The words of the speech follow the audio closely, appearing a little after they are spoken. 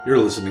You're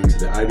listening to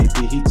the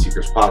IDP Heat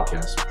Seekers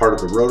podcast, part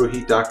of the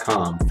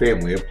RotoHeat.com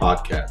family of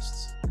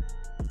podcasts.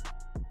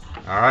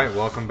 All right,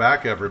 welcome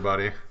back,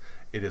 everybody.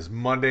 It is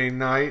Monday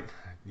night.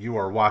 You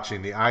are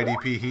watching the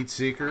IDP Heat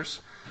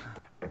Seekers.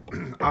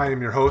 I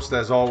am your host,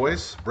 as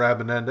always, Brad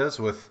Menendez,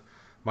 with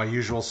my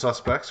usual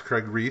suspects,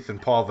 Craig Reith and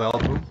Paul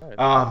Veldboom.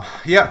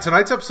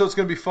 Tonight's episode is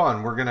going to be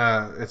fun.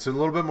 It's a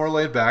little bit more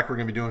laid back. We're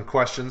going to be doing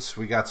questions.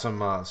 We got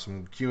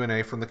some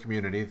Q&A from the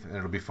community, and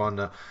it'll be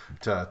fun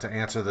to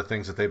answer the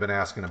things that they've been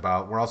asking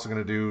about. We're also going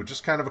to do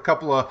just kind of a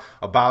couple of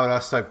about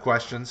us type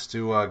questions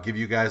to give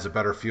you guys a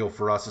better feel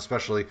for us,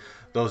 especially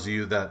those of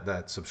you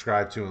that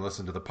subscribe to and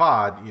listen to the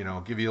pod.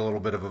 Give you a little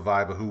bit of a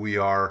vibe of who we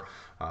are.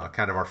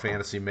 Kind of our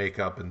fantasy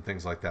makeup and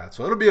things like that.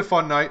 So it'll be a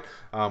fun night.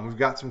 We've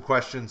got some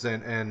questions,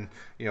 and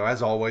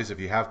as always, if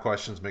you have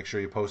questions, make sure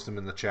you post them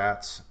in the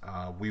chats.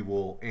 We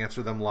will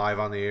answer them live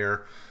on the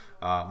air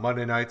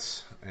Monday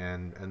nights,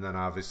 and then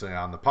obviously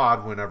on the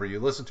pod whenever you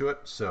listen to it.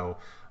 So,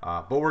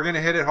 but we're going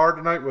to hit it hard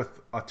tonight with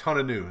a ton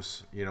of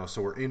news.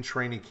 So we're in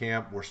training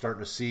camp. We're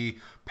starting to see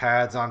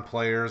pads on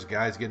players,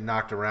 guys getting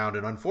knocked around,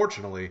 and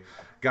unfortunately,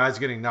 guys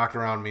getting knocked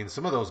around means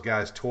some of those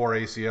guys tore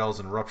ACLs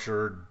and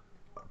ruptured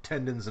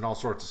tendons and all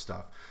sorts of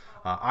stuff.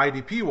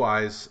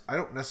 IDP-wise, I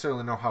don't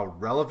necessarily know how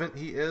relevant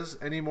he is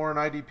anymore in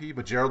IDP,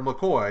 but Gerald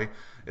McCoy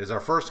is our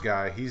first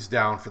guy. He's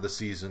down for the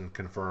season,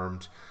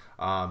 confirmed.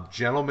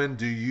 Gentlemen,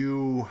 do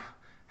you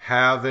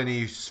have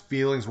any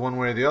feelings one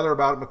way or the other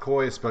about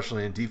McCoy,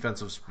 especially in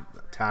defensive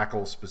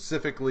tackle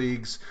specific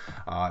leagues?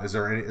 Is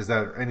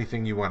there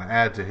anything you want to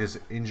add to his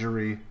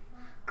injury?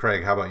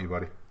 Craig, how about you,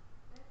 buddy?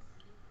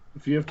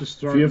 If you have to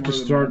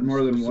start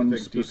more than one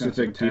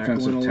specific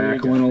defensive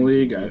tackle in a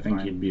league, I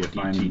think you'd be a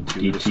fine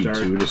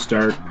DT2 to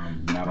start.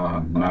 Not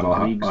a lot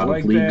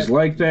of leagues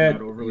like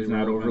that. He's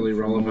not overly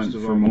relevant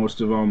for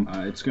most of them.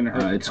 It's going to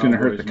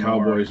hurt the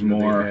Cowboys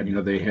more.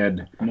 They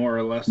had more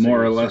or less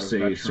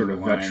a sort of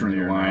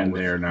veteran line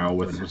there now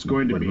with what's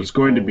going to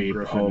be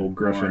Poe,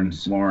 Griffin,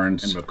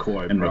 Lawrence, and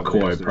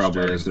McCoy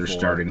probably as their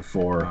starting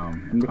four.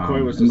 And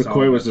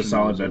McCoy was a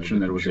solid veteran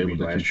that was able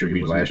to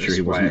contribute last year.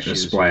 He wasn't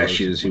as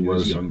splashy as he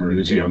was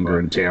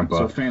younger in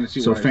Tampa.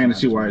 So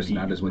fantasy-wise,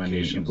 not as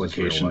many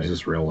implications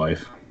as real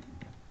life.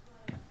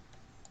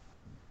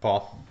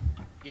 Paul?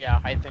 Yeah,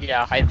 I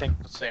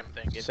think the same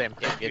thing.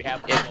 If you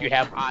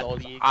have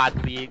those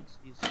odd leagues,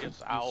 he's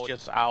just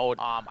out.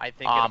 I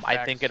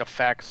think it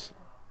affects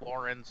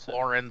Lawrence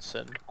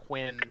and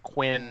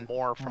Quinn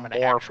more from an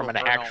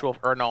actual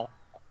or no.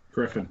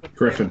 Griffin.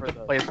 Griffin.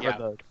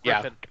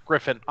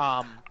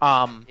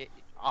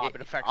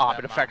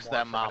 It affects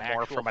them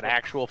more from an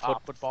actual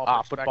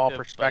football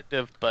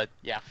perspective. But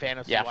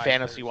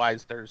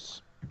fantasy-wise,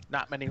 there's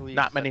not many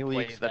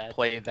leagues that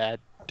play that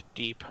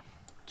deep.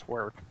 It's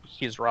where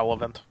he's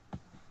relevant.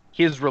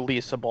 He's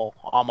releasable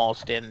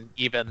almost in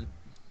even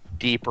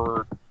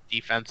deeper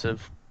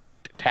defensive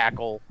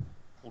tackle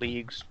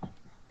leagues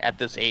at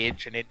this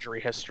age and injury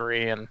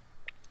history, and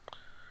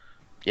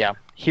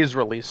he's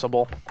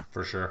releasable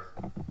For sure.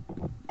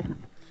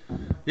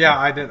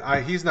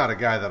 Yeah, he's not a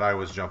guy that I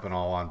was jumping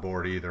all on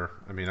board either.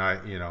 I mean,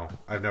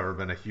 I've never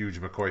been a huge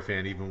McCoy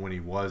fan, even when he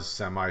was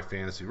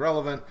semi-fantasy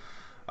relevant.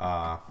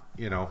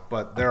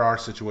 But there are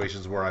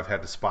situations where I've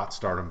had to spot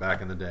start him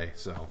back in the day.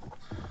 So,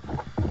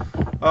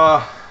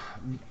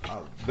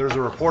 there's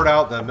a report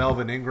out that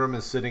Melvin Ingram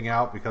is sitting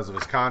out because of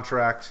his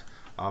contract.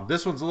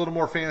 This one's a little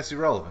more fantasy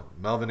relevant.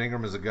 Melvin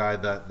Ingram is a guy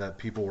that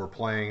people were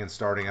playing and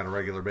starting on a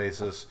regular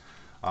basis.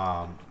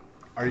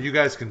 Are you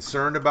guys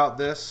concerned about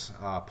this?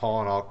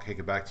 Paul, and I'll kick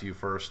it back to you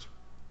first.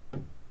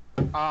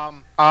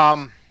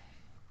 I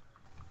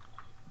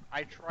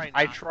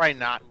try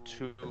not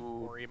to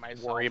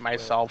worry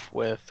myself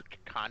with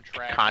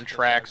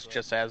contracts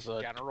just as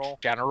a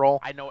general.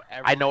 I'm an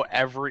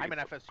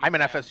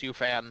FSU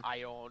fan.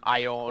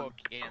 I own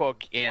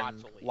Cook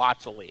in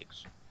lots of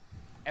leagues.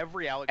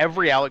 Every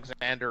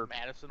Alexander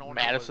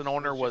Madison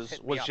owner was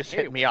just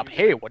hitting me up.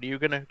 Hey, what are you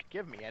gonna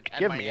give me?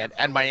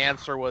 And my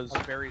answer was a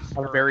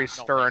very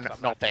stern.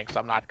 No thanks,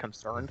 I'm not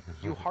concerned.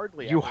 You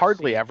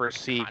hardly ever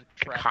see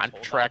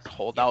contract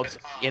holdouts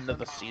into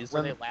the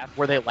season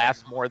where they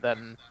last more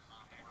than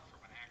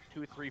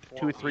 2,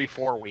 3,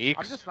 4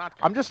 weeks.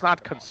 I'm just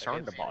not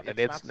concerned about it.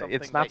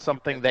 It's not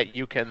something that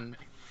you can,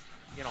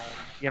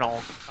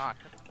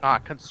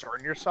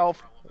 concern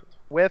yourself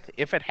with.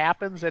 If it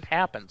happens, it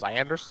happens. I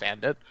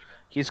understand it.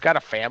 He's got a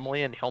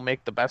family, and he'll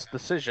make the best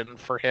decision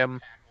for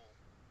him,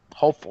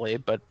 hopefully.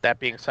 But that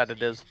being said,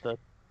 it is the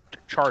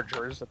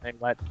Chargers, and they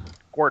let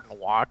Gordon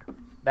walk.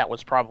 That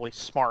was probably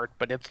smart,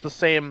 but it's the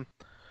same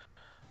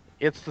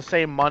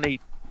money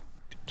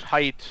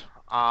tight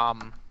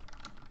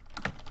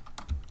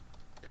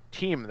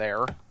team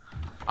there.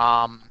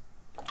 Am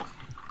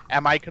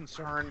I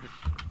concerned?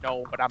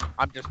 No, but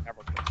I'm just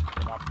never concerned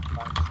about the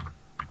points.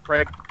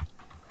 Craig?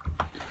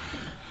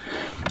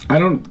 I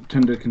don't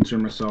tend to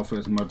concern myself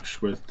as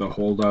much with the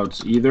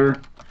holdouts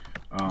either.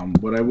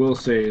 What I will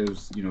say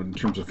is, in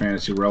terms of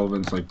fantasy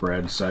relevance, like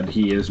Brad said,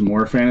 he is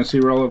more fantasy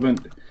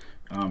relevant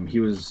He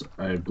was,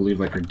 I believe,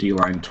 like our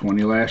D-line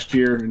 20 last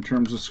year in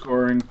terms of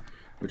scoring,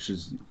 which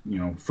is,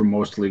 for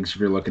most leagues, if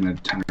you're looking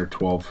at 10 or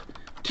 12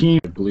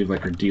 teams, I believe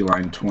like our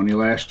D-line 20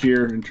 last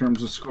year in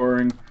terms of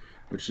scoring,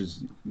 which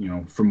is,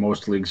 for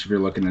most leagues, if you're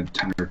looking at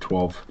 10 or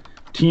 12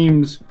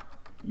 teams,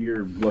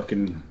 you're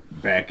looking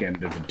back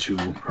end of a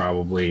 2,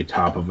 probably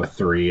top of a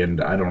 3,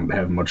 and I don't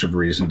have much of a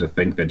reason to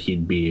think that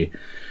he'd be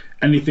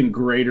anything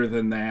greater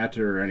than that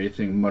or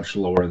anything much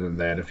lower than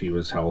that if he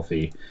was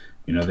healthy.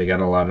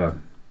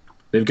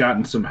 They've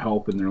gotten some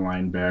help in their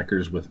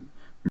linebackers with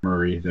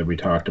Murray that we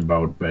talked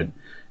about, but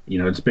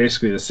it's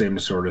basically the same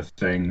sort of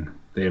thing.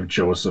 They have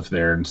Joseph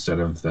there instead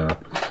of the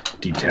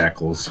D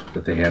tackles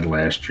that they had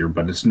last year,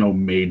 but it's no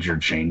major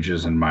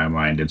changes in my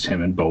mind. It's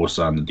him and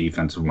Bosa on the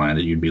defensive line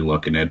that you'd be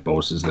looking at.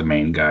 Bosa's the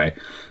main guy,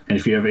 and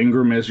if you have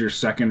Ingram as your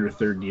second or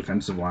third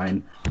defensive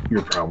line,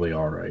 you're probably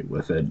all right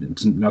with it.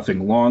 It's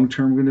nothing long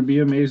term going to be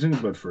amazing,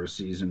 but for a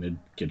season, it'd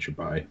get you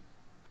by.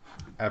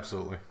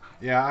 Absolutely,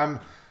 yeah.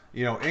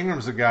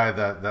 Ingram's a guy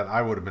that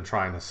I would have been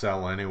trying to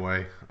sell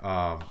anyway.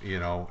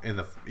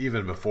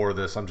 Even before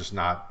this, I'm just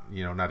not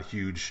a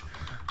huge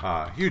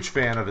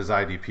fan of his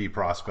IDP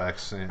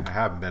prospects, and I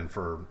haven't been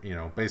for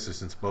basically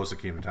since Bosa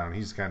came to town.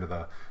 He's kind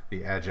of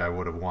the edge I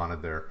would have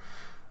wanted there.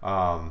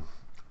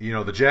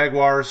 The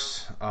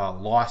Jaguars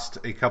lost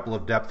a couple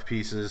of depth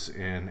pieces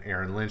in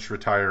Aaron Lynch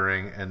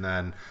retiring, and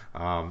then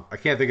I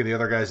can't think of the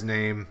other guy's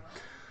name,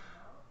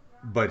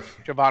 but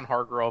Javon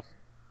Hargrove.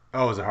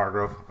 Oh, is it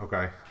Hargrove?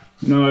 Okay.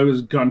 No, it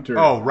was Gunter.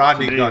 Oh,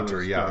 Rodney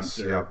Gunter, yes.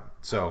 Gunter. Yep.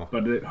 So,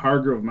 but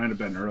Hargrove might have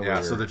been earlier.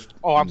 Yeah. So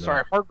I'm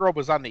sorry. Hargrove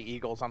was on the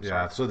Eagles. I'm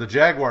sorry. Yeah. So the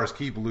Jaguars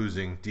keep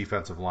losing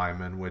defensive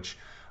linemen, which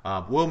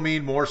will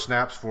mean more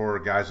snaps for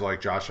guys like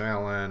Josh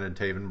Allen and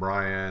Taven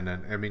Bryan,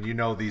 and I mean,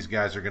 these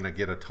guys are going to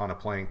get a ton of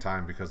playing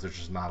time because there's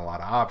just not a lot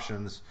of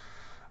options.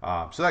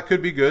 So that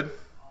could be good,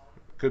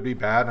 could be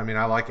bad. I mean,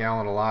 I like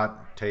Allen a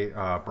lot.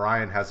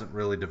 Bryan hasn't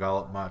really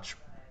developed much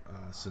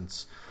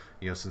since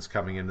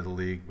coming into the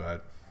league,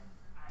 but.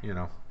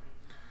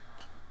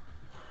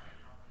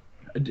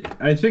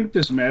 I think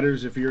this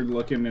matters if you're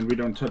looking, and we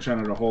don't touch on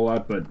it a whole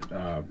lot, but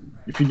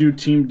if you do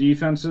team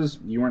defenses,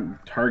 you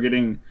aren't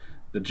targeting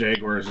the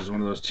Jaguars as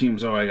one of those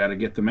teams, I got to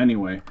get them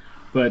anyway.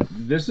 But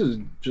this is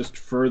just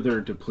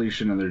further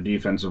depletion of their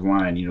defensive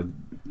line. You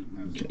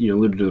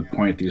alluded to the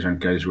point, these aren't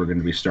guys who are going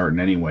to be starting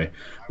anyway.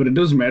 But it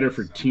does matter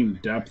for team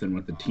depth and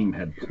what the team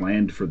had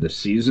planned for the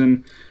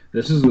season.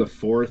 This is the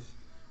third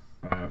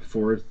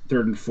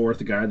and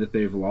fourth guy that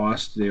they've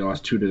lost. They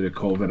lost 2 to the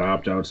COVID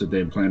opt-outs that they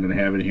had planned on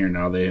having here.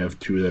 Now they have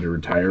 2 that are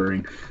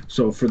retiring.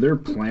 So for their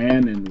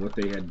plan and what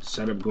they had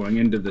set up going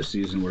into the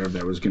season, whatever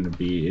that was going to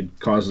be, it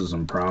causes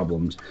them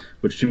problems,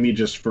 which to me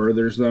just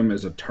furthers them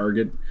as a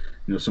target,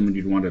 someone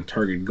you'd want to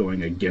target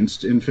going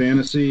against in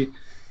fantasy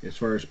as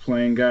far as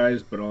playing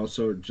guys, but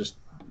also just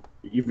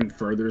even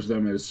furthers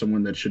them as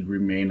someone that should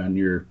remain on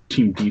your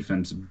team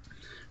defense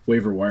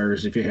waiver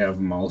wires if you have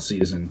them all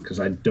season, because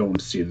I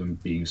don't see them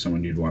being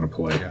someone you'd want to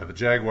play. Yeah, the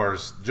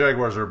Jaguars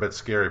are a bit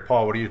scary.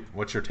 Paul,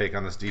 what's your take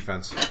on this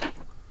defense?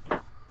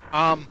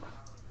 I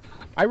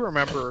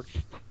remember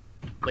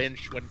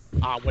Lynch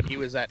when he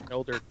was at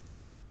Notre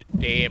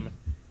Dame,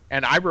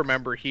 and I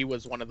remember he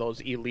was one of those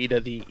elite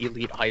of the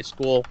elite high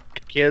school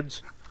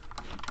kids.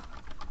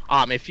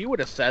 If you would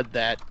have said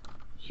that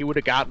he would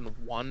have gotten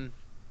one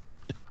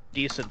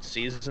decent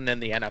season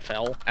in the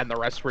NFL and the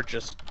rest were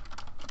just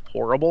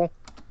horrible,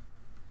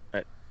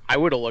 I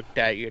would have looked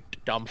at you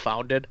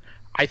dumbfounded.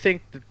 I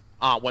think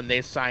when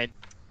they signed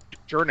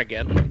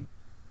Jernigan,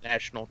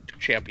 national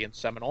champion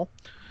Seminole,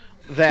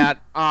 that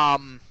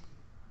I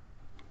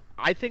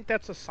think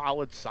that's a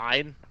solid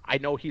sign. I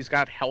know he's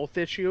got health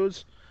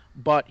issues,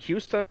 but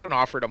Houston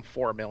offered him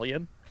 $4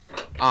 million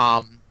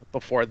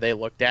before they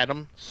looked at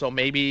him. So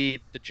maybe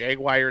the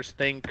Jaguars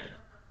think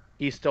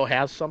he still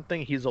has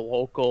something. He's a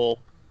local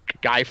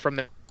guy from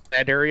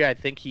that area. I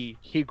think he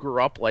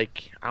grew up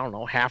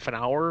half an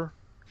hour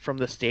from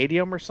the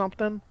stadium or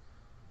something.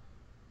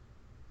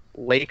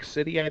 Lake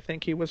City, I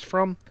think he was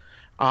from.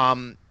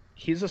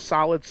 He's a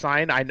solid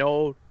sign. I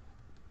know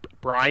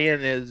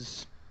Bryan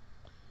is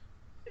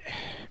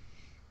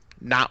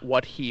not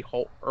what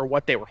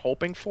what they were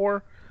hoping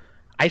for.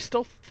 I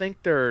still think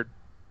they're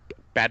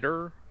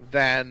better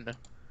than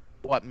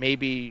what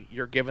maybe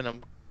you're giving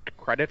them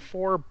credit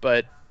for,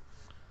 but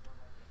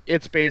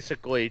it's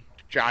basically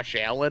Josh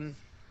Allen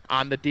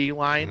on the D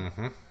line,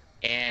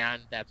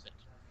 and that's it.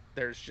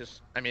 There's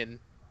just,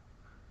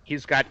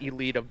 he's got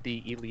elite of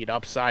the elite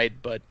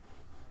upside, but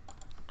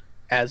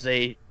as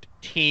a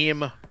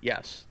team,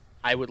 yes,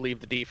 I would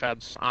leave the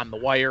defense on the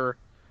wire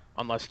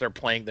unless they're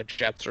playing the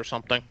Jets or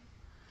something.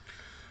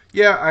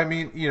 Yeah,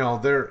 when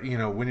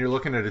you're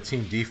looking at a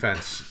team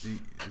defense,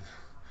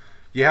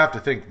 you have to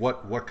think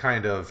what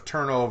kind of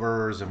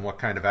turnovers and what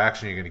kind of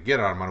action you're going to get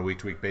on them on a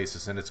week-to-week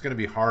basis, and it's going to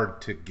be hard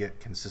to get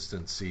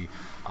consistency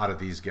out of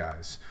these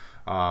guys.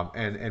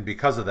 And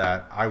because of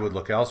that, I would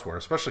look elsewhere,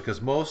 especially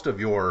because most of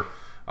your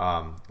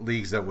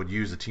leagues that would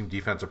use a team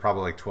defense are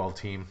probably like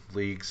 12-team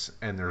leagues,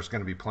 and there's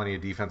going to be plenty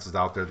of defenses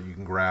out there that you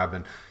can grab,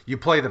 and you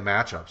play the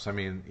matchups. I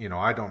mean,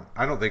 I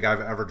don't think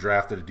I've ever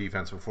drafted a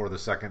defense before the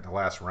second to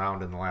last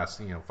round in the last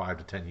 5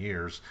 to 10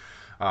 years,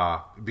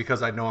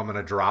 because I know I'm going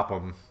to drop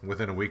them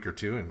within a week or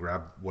two and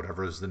grab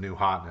whatever is the new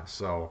hotness.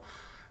 So,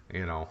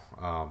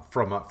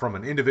 from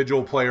an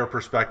individual player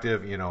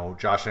perspective,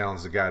 Josh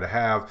Allen's the guy to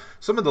have.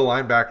 Some of the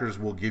linebackers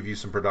will give you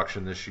some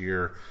production this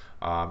year.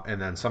 And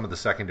then some of the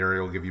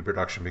secondary will give you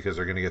production because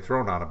they're going to get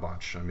thrown out a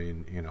bunch. I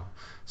mean,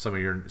 some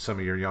of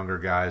your younger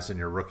guys and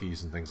your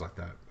rookies and things like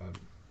that.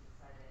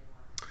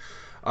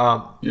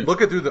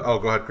 Looking through the. Oh,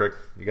 go ahead, Craig.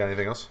 You got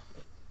anything else?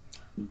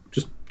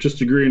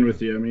 Just agreeing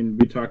with you. I mean,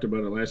 we talked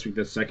about it last week.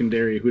 That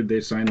secondary, who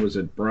they signed was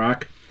it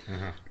Brock,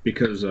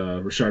 because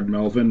Rashard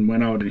Melvin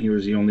went out and he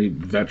was the only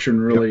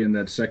veteran really in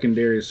that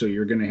secondary. So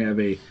you're going to have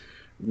a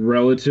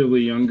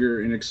relatively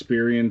younger,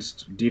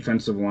 inexperienced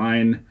defensive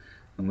line.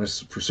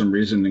 Unless for some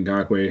reason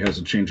Ngakoue has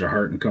a change of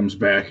heart and comes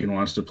back and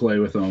wants to play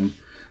with them.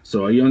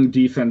 So a young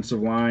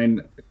defensive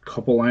line, a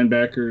couple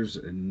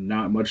linebackers, and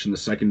not much in the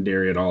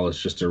secondary at all. It's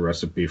just a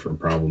recipe for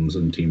problems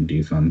in team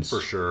defense.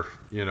 For sure.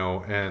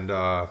 And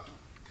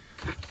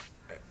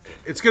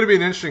it's going to be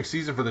an interesting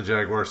season for the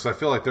Jaguars. So I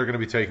feel like they're going to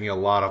be taking a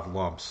lot of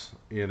lumps.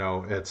 They're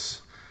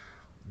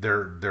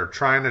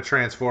trying to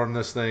transform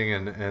this thing,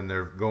 and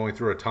they're going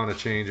through a ton of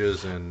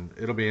changes, and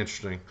it'll be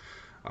interesting.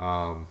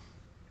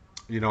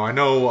 I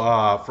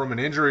know from an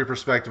injury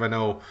perspective, I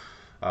know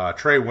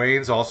Trey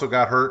Waynes also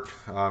got hurt.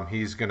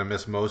 He's going to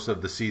miss most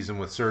of the season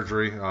with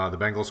surgery, the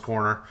Bengals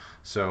corner.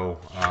 So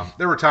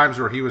there were times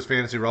where he was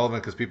fantasy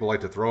relevant because people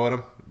like to throw at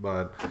him,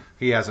 but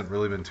he hasn't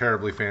really been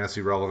terribly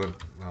fantasy relevant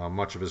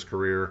much of his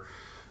career.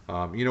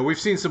 We've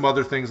seen some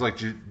other things like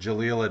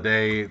Jaleel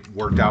Addae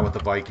worked out with the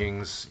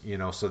Vikings,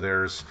 so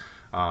there's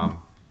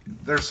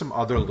some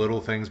other little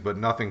things, but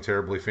nothing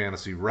terribly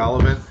fantasy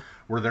relevant.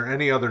 Were there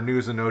any other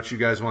news and notes you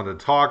guys wanted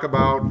to talk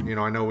about?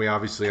 I know we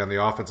obviously on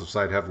the offensive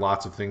side have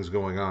lots of things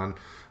going on,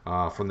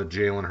 from the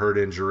Jalen Hurd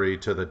injury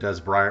to the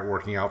Des Bryant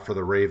working out for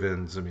the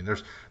Ravens. I mean,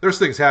 there's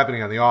things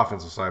happening on the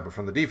offensive side, but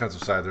from the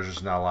defensive side, there's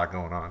just not a lot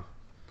going on.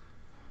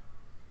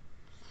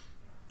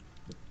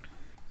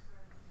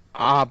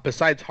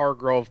 Besides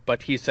Hargrove,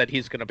 but he said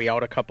he's going to be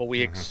out a couple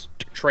weeks.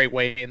 Trey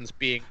Waynes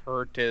being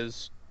hurt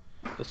is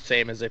the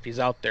same as if he's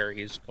out there.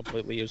 He's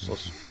completely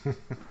useless.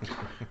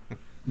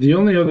 The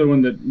only other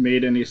one that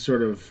made any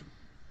sort of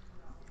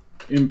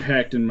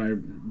impact in my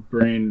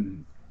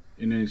brain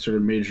in any sort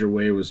of major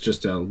way was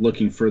just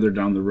looking further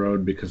down the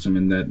road, because I'm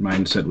in that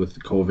mindset with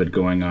COVID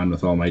going on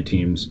with all my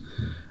teams.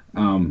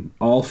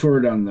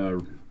 Alford on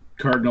the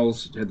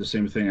Cardinals had the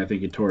same thing. I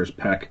think he tore his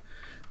pec,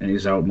 and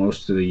he's out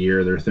most of the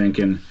year. They're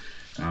thinking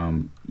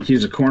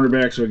he's a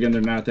cornerback, so again, they're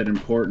not that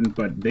important,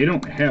 but they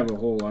don't have a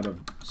whole lot of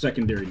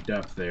secondary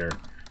depth there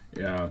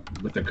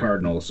with the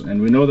Cardinals. And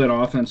we know that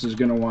offense is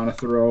going to want to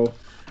throw.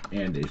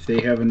 And if they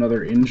have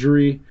another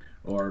injury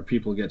or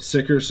people get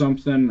sick or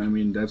something, I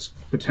mean, that's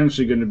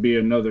potentially going to be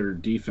another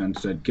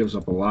defense that gives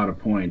up a lot of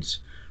points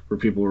where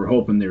people were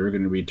hoping they were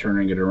going to be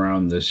turning it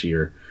around this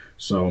year.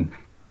 So,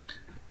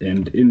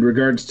 and in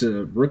regards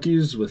to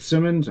rookies with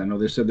Simmons, I know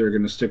they said they're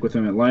going to stick with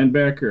him at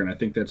linebacker, and I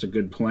think that's a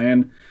good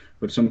plan.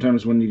 But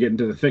sometimes when you get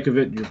into the thick of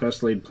it, your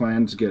best laid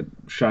plans get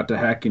shot to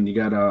heck, and you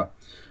got to,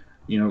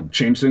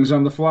 change things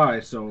on the fly.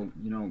 So,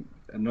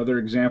 another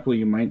example,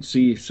 you might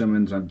see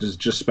Simmons,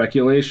 just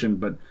speculation,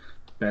 but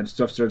bad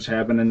stuff starts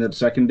happening in that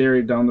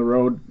secondary down the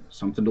road.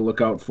 Something to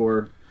look out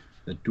for.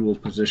 The dual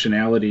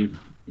positionality.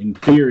 In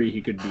theory,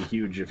 he could be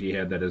huge if he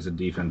had that as a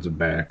defensive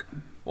back.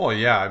 Well,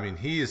 yeah, I mean,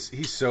 he's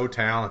so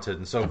talented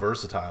and so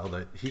versatile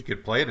that he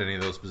could play at any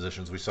of those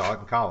positions. We saw it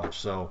in college.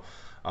 So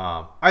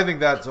I think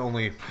that's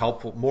only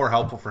more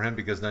helpful for him,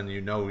 because then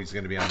he's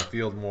going to be on the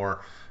field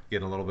more,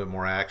 get a little bit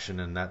more action,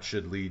 and that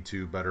should lead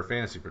to better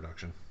fantasy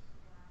production.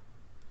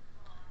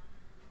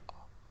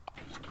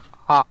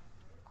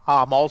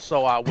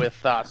 Also with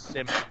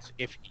Simmons,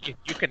 if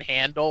you can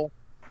handle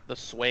the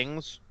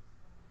swings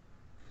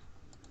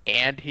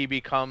and he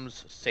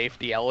becomes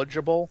safety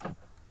eligible,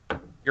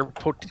 you're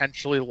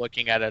potentially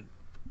looking at a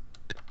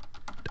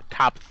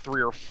top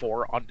 3 or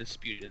 4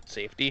 undisputed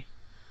safety,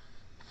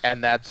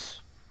 and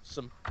that's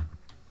some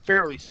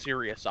fairly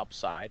serious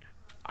upside.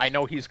 I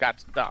know he's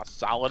got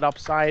solid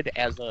upside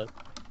as a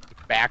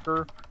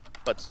backer,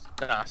 but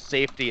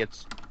safety,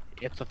 it's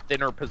a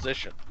thinner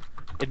position.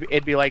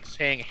 It'd be like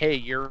saying, hey,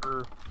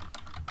 your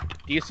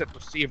decent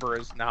receiver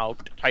is now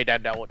tight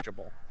end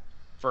eligible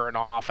for an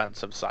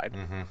offensive side.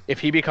 Mm-hmm. If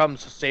he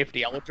becomes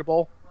safety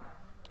eligible,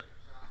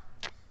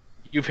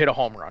 you've hit a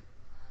home run.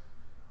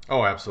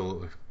 Oh,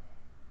 absolutely.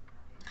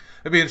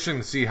 It'd be interesting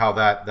to see how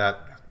that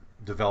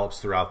develops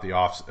throughout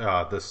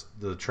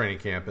the training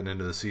camp and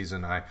into the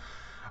season.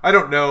 I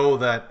don't know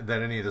that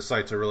any of the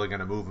sites are really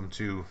going to move him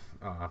to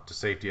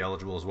safety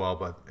eligible as well,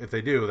 but if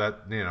they do,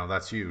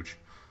 that's huge.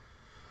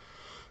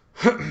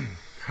 All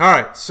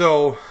right,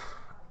 so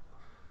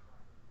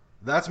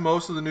that's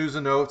most of the news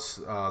and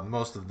notes,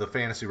 most of the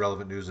fantasy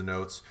relevant news and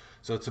notes.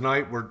 So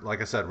tonight,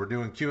 like I said, we're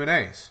doing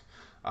Q&As.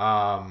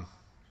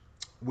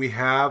 We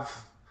have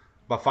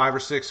about 5 or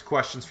 6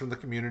 questions from the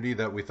community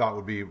that we thought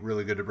would be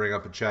really good to bring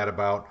up and chat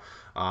about.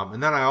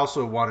 And then I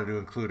also wanted to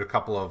include a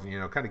couple of,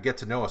 kind of get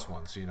to know us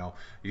ones.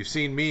 You've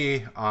seen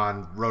me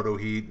on Roto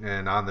Heat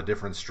and on the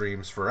different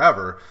streams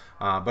forever,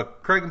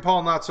 but Craig and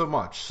Paul not so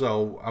much.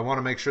 So I want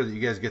to make sure that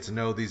you guys get to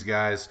know these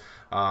guys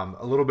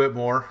a little bit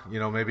more.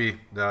 Maybe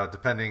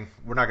depending,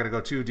 we're not going to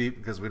go too deep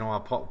because we don't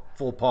want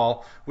full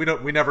Paul.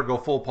 We never go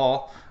full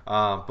Paul,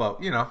 but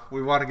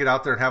we want to get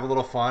out there and have a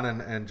little fun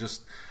and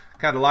just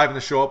kind of liven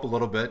the show up a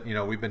little bit.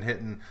 We've been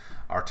hitting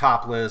our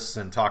top lists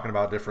and talking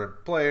about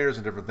different players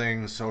and different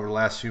things over the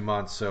last few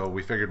months, so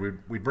we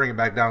figured we'd bring it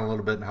back down a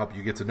little bit and help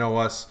you get to know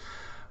us.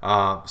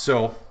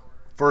 So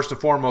first and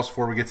foremost,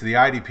 before we get to the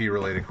IDP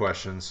related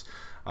questions,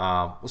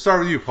 we'll start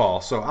with you,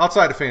 Paul. So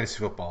outside of fantasy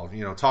football,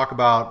 talk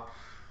about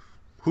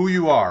who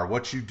you are,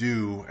 what you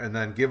do, and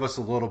then give us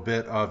a little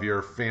bit of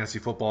your fantasy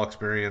football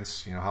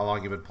experience, how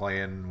long you've been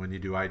playing, when you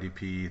do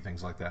IDP,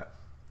 things like that.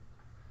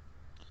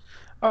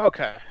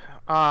 Okay.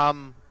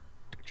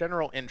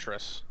 General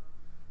interests.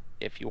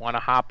 If you want to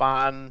hop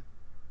on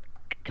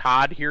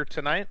COD here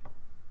tonight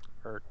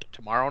or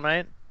tomorrow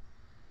night,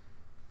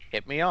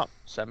 hit me up.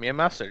 Send me a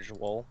message.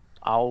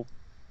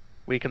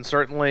 We can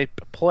certainly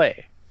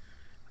play.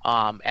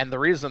 And the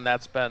reason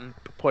that's been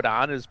put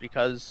on is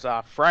because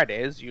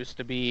Fridays used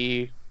to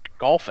be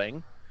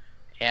golfing,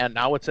 and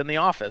now it's in the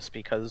office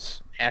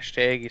because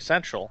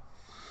 #essential.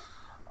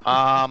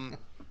 I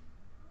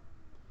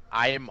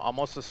am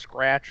almost a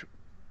scratch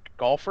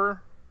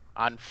golfer.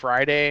 On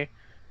Friday,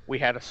 we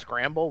had a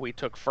scramble. We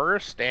took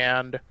first,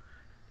 and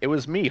it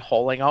was me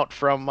holing out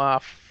from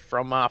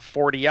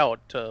 40 out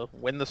to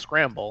win the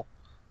scramble.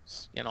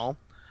 No,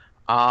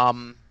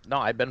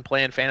 I've been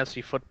playing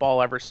fantasy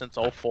football ever since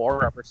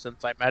 2004, ever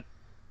since I met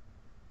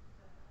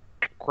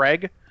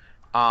Craig.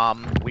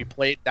 We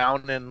played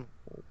down in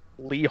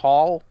Lee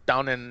Hall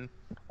down in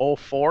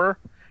 2004,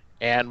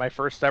 and my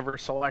first ever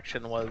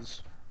selection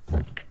was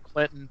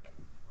Clinton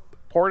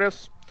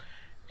Portis,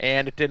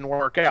 and it didn't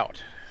work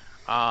out.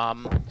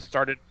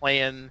 Started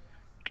playing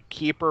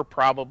keeper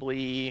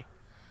probably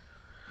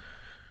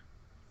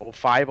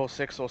 05,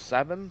 06,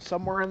 07,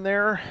 somewhere in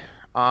there.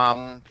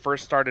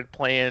 First started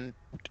playing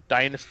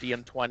Dynasty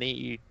in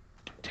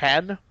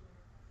 2010,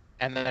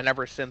 and then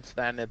ever since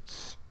then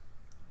it's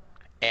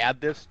add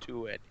this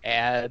to it,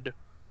 add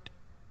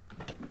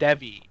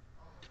Devi,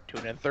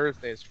 tune in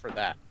Thursdays for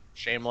that.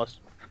 Shameless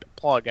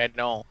plug, I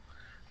know.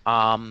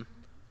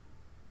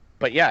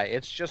 But yeah,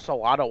 it's just a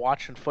lot of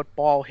watching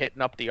football,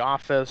 hitting up the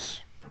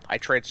office. I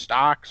trade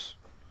stocks.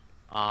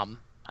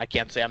 I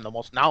can't say I'm the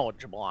most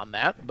knowledgeable on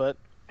that, but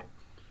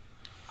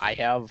I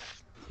have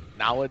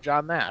knowledge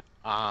on that.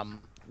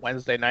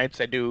 Wednesday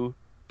nights I do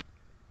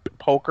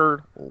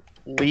poker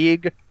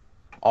league,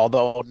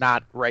 although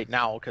not right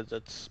now because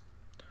it's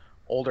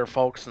older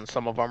folks and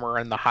some of them are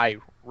in the high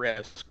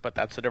risk, but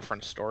that's a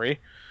different story.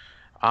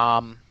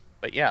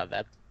 But yeah,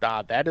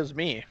 that is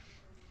me.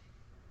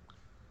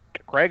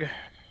 Craig?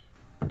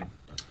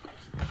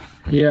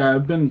 Yeah,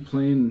 I've been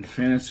playing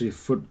fantasy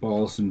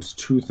football since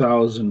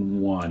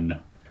 2001.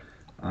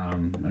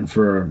 And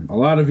for a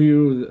lot of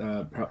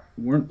you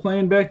weren't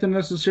playing back then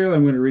necessarily,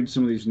 I'm going to read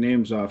some of these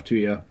names off to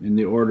you in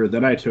the order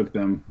that I took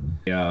them.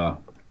 It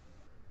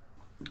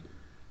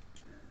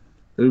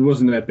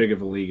wasn't that big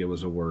of a league. It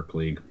was a work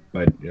league.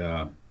 But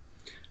it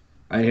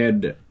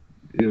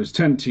was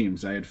 10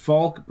 teams. I had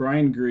Falk,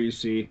 Brian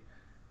Greasy,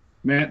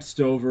 Matt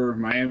Stover,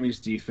 Miami's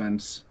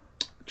defense,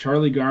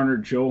 Charlie Garner,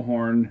 Joe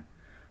Horn,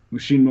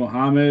 Mushin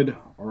Mohammed,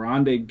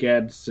 Oronde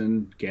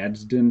Gadsden,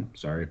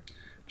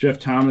 Jeff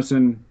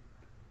Thomason,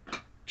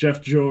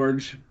 Jeff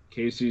George,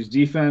 Casey's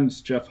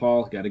defense, Jeff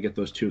Hall, got to get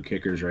those 2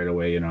 kickers right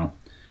away,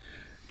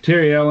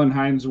 Terry Allen,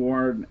 Hines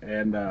Ward,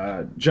 and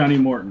Johnny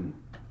Morton.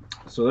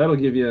 So that'll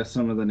give you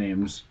some of the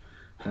names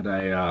that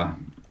I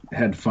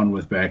had fun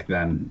with back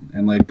then.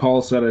 And like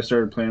Paul said, I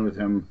started playing with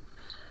him.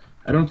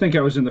 I don't think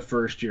I was in the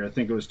first year. I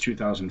think it was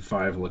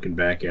 2005 looking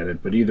back at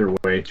it. But either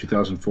way,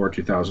 2004,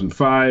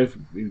 2005,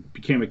 we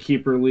became a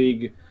keeper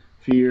league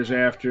a few years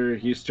after.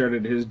 He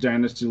started his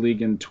dynasty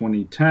league in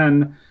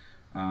 2010.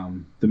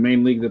 The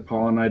main league that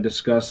Paul and I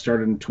discussed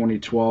started in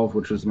 2012,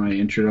 which was my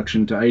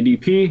introduction to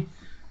IDP.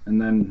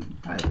 And then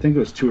I think it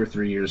was 2 or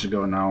 3 years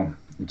ago now.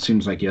 It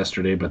seems like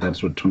yesterday, but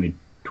that's what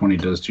 2020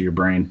 does to your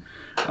brain,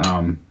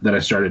 that I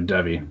started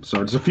Devi.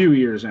 So it's a few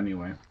years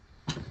anyway.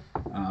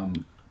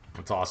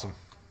 That's awesome.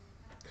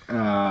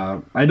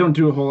 I don't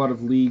do a whole lot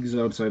of leagues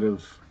outside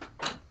of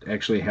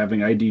actually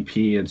having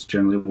IDP. It's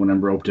generally when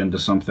I'm roped into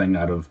something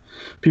out of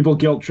people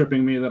guilt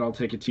tripping me that I'll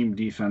take a team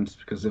defense,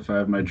 because if I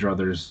have my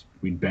druthers,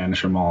 we'd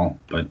banish them all.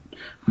 But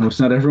it's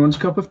not everyone's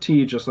cup of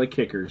tea, just like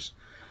kickers.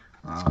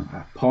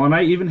 Paul and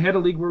I even had a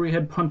league where we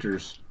had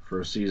punters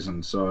for a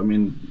season. So,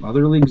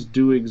 other leagues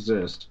do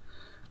exist.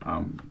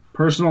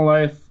 Personal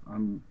life,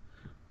 I'm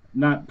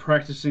not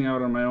practicing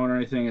out on my own or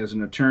anything as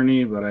an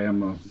attorney, but I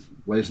am a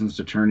licensed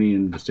attorney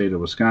in the state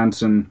of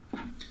Wisconsin.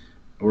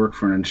 I work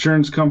for an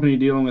insurance company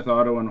dealing with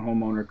auto and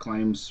homeowner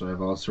claims, so I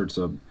have all sorts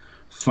of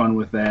fun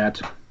with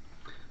that.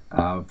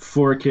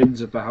 4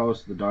 kids at the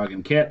house, the dog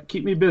and cat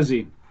keep me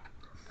busy.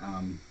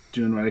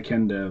 Doing what I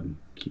can to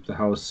keep the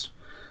house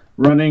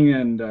running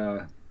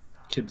and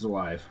kids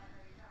alive.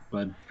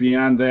 But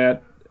beyond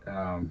that,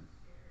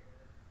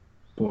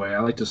 boy, I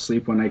like to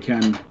sleep when I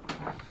can.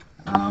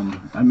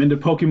 I'm into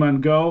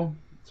Pokemon Go,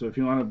 so if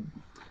you want to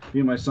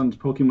be my son's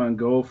Pokemon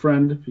Go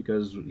friend,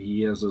 because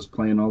he has us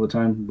playing all the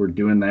time, we're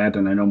doing that,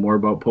 and I know more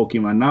about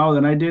Pokemon now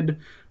than I did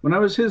when I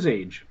was his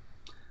age.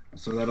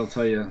 So that'll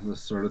tell you the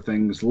sort of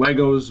things.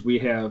 Legos, we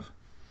have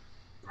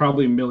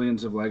probably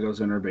millions of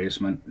Legos in our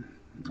basement.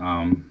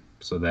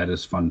 So that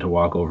is fun to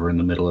walk over in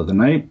the middle of the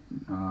night.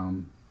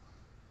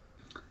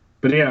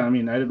 But yeah, I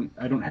mean,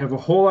 I don't have a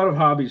whole lot of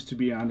hobbies, to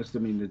be honest. I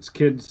mean, it's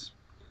kids,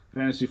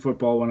 fantasy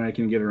football when I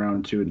can get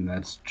around to it, and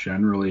that's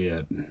generally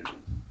it.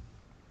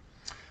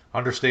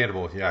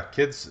 Understandable. Yeah,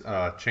 kids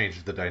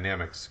change the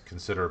dynamics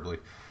considerably.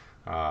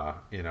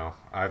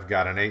 I've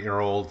got an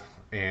 8-year-old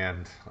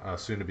and a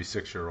soon-to-be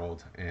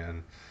 6-year-old,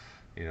 and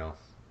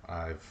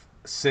I've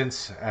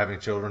since having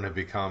children have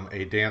become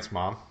a dance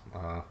mom,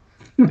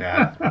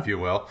 dad, if you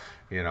will.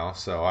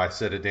 So I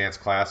sit at dance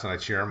class and I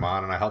cheer them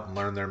on and I help them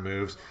learn their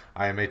moves.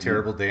 I am a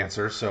terrible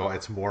dancer, so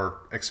it's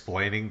more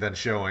explaining than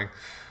showing.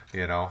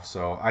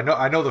 So I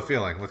know the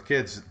feeling. With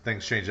kids,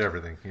 things change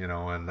everything.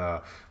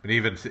 And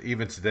even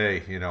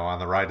today, on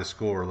the ride to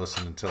school, we're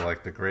listening to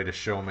like the Greatest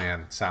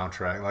Showman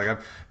soundtrack. Like I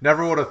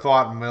never would have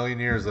thought in a million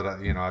years that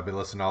I'd be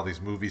listening to all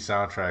these movie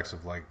soundtracks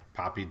of like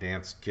poppy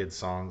dance kids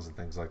songs and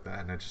things like that,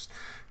 and it just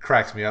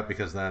cracks me up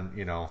because then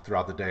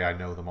throughout the day I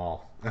know them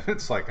all.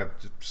 It's like I'm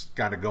just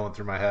kind of going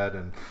through my head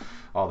and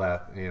all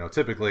that.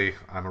 Typically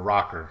I'm a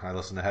rocker. I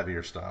listen to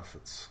heavier stuff.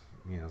 It's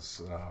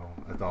so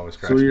it always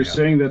cracks me up. So you're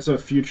saying that's a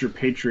future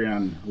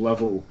Patreon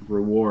level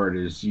reward,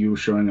 is you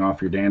showing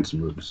off your dance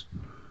moves?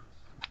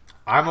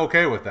 I'm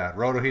okay with that.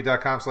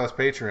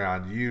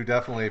 rotoheat.com/Patreon. You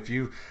definitely,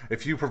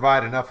 if you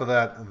provide enough of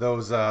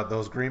those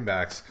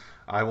greenbacks,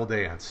 I will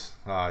dance.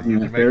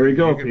 There we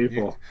go,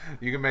 people.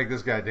 You can make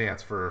this guy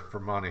dance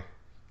for money.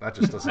 That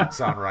just doesn't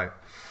sound right.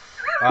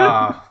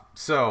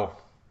 So,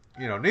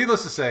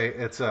 needless to say,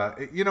 it's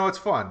it's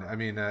fun. I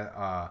mean,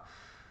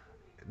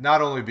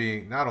 not only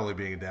being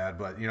a dad,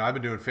 but I've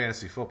been doing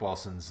fantasy football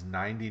since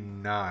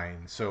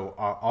 '99. So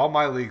all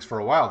my leagues for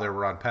a while there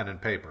were on pen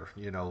and paper.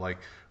 Like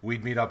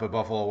we'd meet up at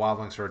Buffalo Wild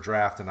Wings for a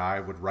draft, and I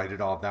would write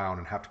it all down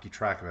and have to keep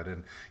track of it.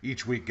 And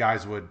each week,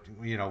 guys would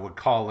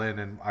call in,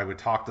 and I would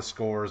talk the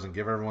scores and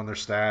give everyone their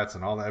stats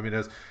and all that. I mean,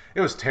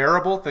 it was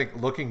terrible.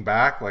 Looking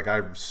back, like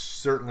I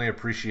certainly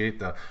appreciate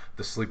the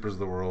Sleepers of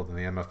the world and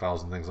the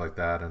MFLs and things like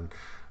that. And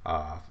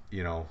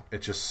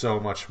it's just so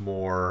much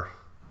more.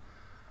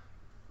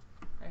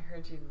 I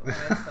heard you.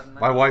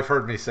 My wife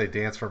heard me say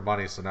 "dance for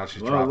money," so now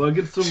she's dropping. Look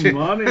at some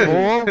money!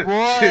 Oh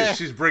boy!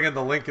 She's bringing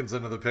the Lincolns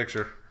into the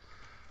picture.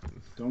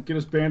 Don't get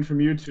us banned from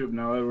YouTube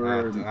now that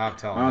we're I'm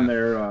telling on you.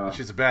 there.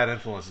 She's a bad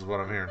influence, is what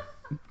I'm hearing.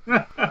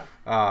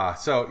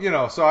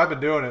 So I've been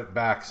doing it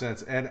back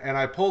since, and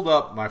I pulled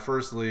up my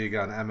first league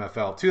on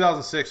MFL.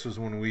 2006 was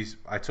when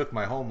I took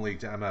my home league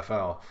to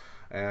MFL.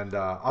 And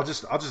I'll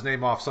just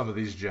name off some of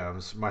these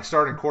gems. My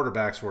starting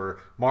quarterbacks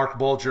were Mark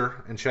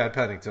Bulger and Chad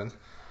Pennington,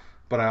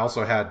 but I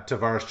also had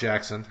Tavares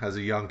Jackson as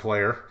a young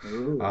player.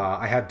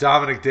 I had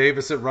Dominic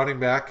Davis at running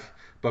back,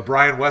 but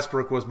Brian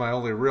Westbrook was my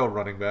only real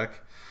running back.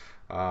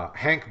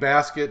 Hank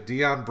Baskett,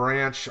 Deion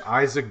Branch,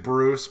 Isaac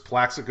Bruce,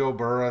 Plaxico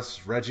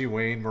Burress, Reggie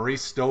Wayne,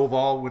 Maurice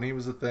Stovall when he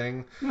was a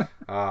thing.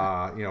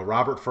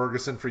 Robert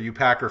Ferguson for you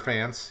Packer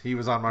fans. He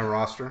was on my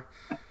roster.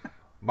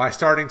 My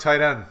starting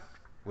tight end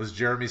was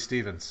Jeremy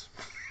Stevens.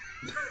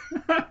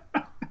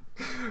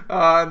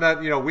 And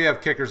then, we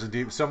have kickers and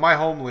deep. So my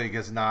home league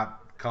has not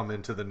come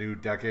into the new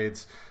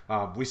decades.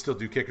 We still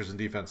do kickers and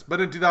defense.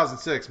 But in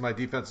 2006, my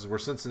defenses were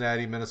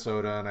Cincinnati,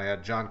 Minnesota, and I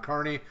had John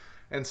Carney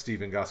and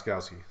Steven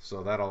Goskowski.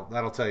 So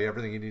that'll tell you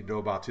everything you need to know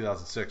about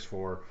 2006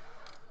 for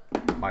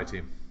my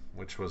team,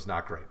 which was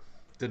not great.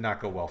 Did not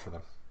go well for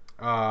them.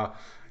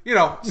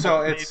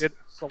 So it's... They didn't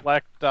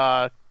select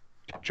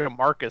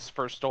Jamarcus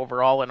first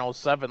overall in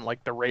 07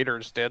 like the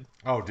Raiders did.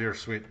 Oh, dear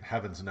sweet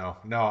heavens, no.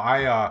 No,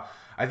 I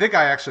think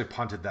I actually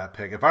punted that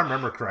pick. If I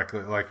remember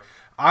correctly, like...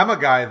 I'm a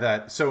guy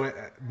that, so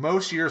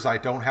most years I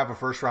don't have a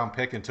first-round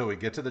pick until we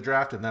get to the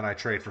draft, and then I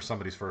trade for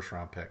somebody's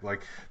first-round pick.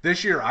 Like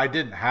this year, I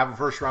didn't have a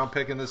first-round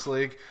pick in this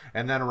league,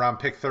 and then around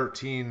pick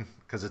 13,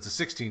 because it's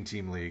a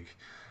 16-team league,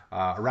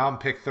 around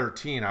pick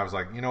 13, I was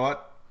like, you know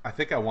what? I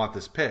think I want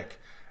this pick.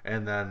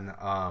 And then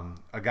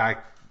a guy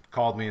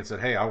called me and said,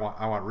 hey, I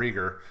want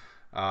Rieger,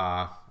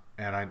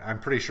 and I'm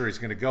pretty sure he's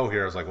going to go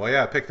here. I was like, well,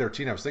 yeah, pick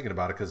 13. I was thinking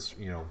about it because,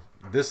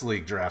 this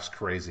league draft's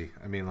crazy.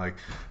 I mean, like,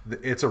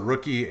 it's a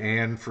rookie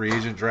and free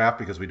agent draft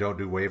because we don't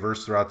do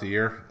waivers throughout the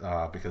year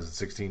because it's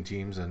 16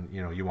 teams and,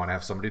 you want to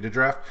have somebody to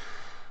draft.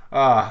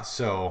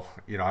 So,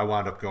 I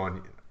wound up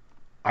going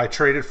 – I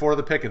traded for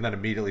the pick and then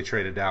immediately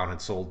traded down and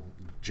sold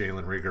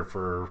Jalen Rieger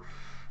for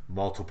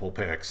multiple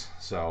picks.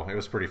 So it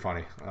was pretty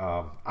funny.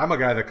 I'm a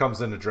guy that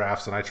comes into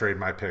drafts and I trade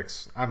my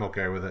picks. I'm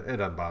okay with it. It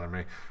doesn't bother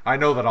me. I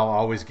know that I'll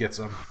always get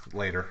some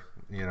later,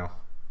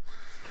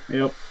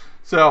 Yep.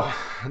 So,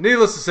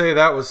 needless to say,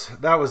 that was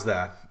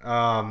that.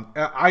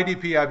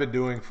 IDP I've been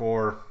doing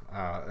for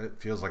it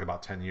feels like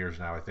about 10 years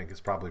now. I think it's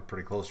probably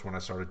pretty close to when I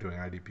started doing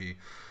IDP.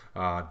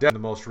 Definitely the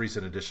most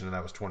recent edition of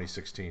that was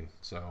 2016.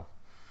 So,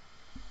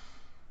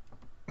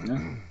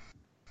 yeah.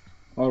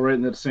 All right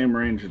in that same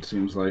range, it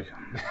seems like.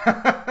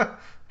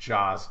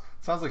 Jaws.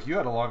 Sounds like you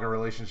had a longer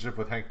relationship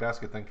with Hank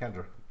Basket than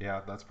Kendra.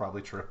 Yeah, that's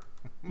probably true.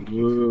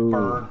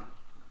 Burn.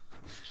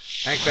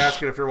 Hank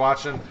Basket, if you're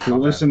watching. If you're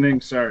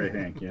listening, sorry,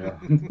 Hank. Yeah.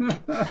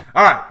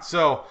 All right.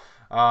 So,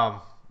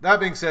 that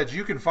being said,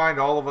 you can find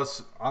all of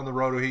us on the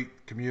Roto Heat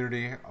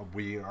community.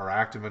 We are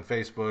active on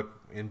Facebook,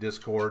 in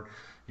Discord.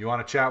 You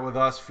want to chat with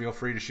us, feel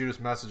free to shoot us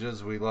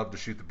messages. We love to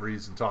shoot the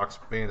breeze and talk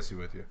fantasy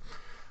with you.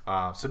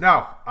 So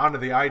now, on to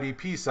the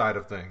IDP side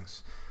of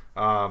things.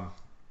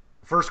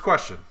 First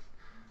question,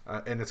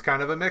 and it's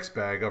kind of a mixed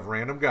bag of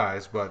random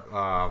guys, but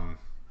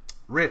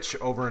Rich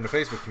over in the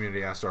Facebook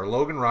community asked, are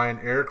Logan Ryan,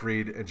 Eric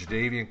Reed, and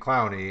Jadeveon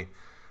Clowney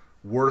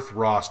worth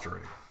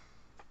rostering?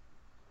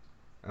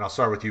 And I'll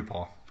start with you,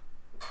 Paul.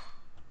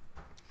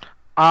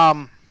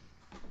 I'm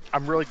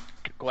really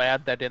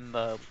glad that in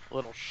the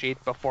little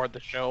sheet before the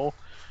show,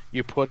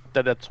 you put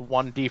that it's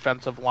one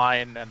defensive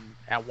line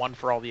and one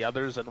for all the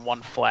others and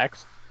one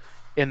flex.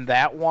 In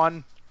that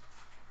one,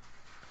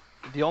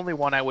 the only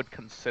one I would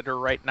consider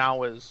right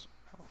now is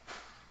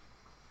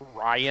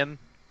Ryan.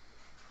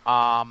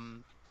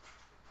 Clowney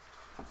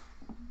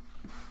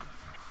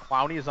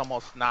is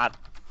almost not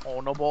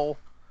ownable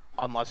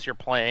unless you're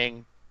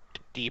playing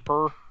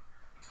deeper.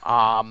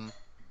 I'm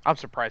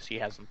surprised he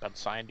hasn't been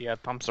signed yet.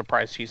 I'm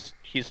surprised he's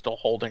still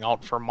holding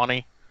out for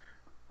money.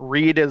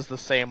 Reed is the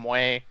same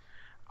way.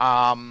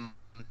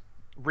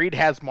 Reed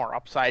has more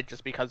upside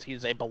just because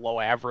he's a below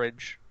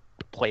average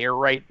player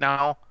right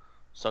now,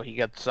 so he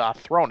gets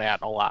thrown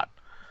at a lot.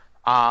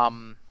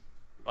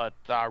 But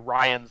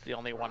Ryan's the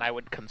only one I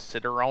would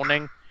consider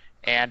owning,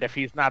 and if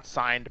he's not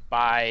signed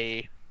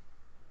by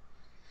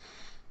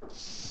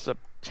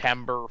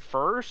September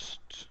 1st,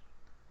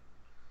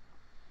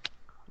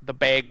 the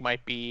bag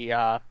might be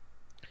out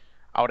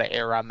of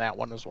air on that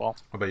one as well.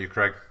 What about you,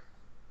 Craig?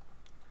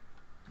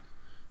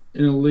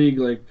 In a league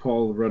like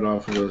Paul read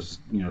off of those,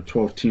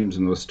 12 teams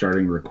and those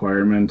starting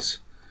requirements,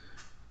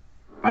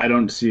 I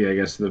don't see, I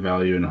guess, the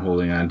value in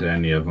holding on to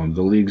any of them.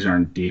 The leagues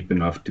aren't deep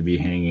enough to be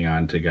hanging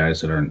on to guys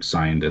that aren't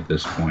signed at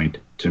this point,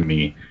 to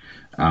me.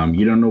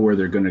 You don't know where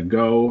they're going to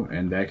go,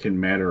 and that can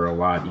matter a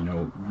lot.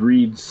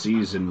 Reed's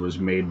season was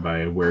made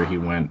by where he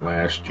went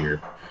last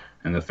year,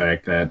 and the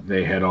fact that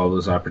they had all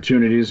those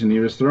opportunities and he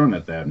was thrown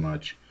at that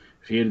much.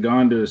 If he had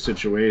gone to a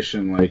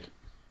situation like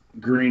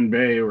Green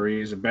Bay where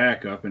he's a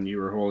backup and you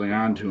were holding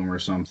on to him or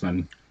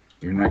something,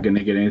 you're not going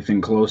to get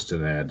anything close to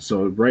that.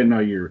 So right now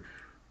you're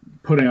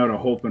putting out a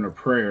hope and a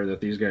prayer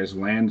that these guys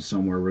land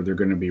somewhere where they're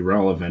going to be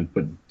relevant,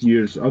 but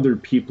there's other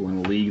people in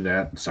a league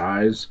that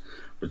size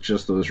with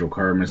just those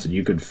requirements that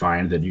you could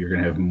find that you're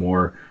going to have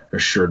more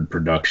assured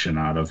production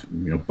out of,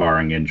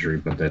 barring injury,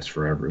 but that's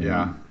for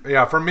everyone.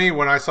 Yeah. For me,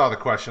 when I saw the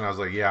question, I was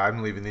like, yeah,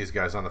 I'm leaving these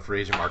guys on the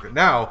free agent market.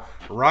 Now,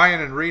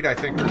 Ryan and Reed, I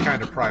think, are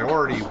kind of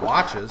priority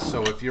watches.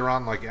 So if you're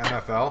on like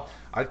NFL,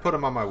 I'd put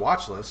them on my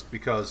watch list,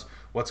 because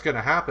what's going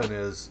to happen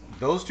is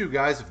those two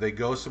guys, if they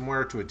go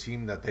somewhere to a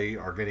team that they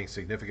are getting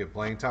significant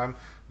playing time,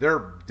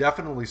 they're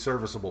definitely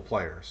serviceable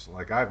players.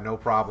 Like, I have no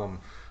problem.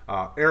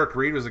 Eric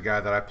Reed was a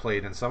guy that I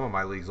played in some of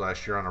my leagues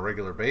last year on a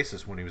regular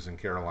basis when he was in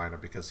Carolina,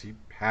 because he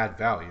had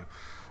value.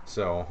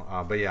 So,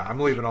 but yeah, I'm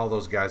leaving all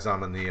those guys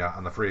on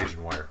the free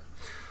agent wire.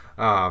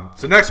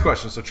 So next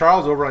question. So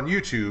Charles over on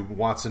YouTube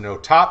wants to know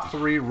top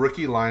 3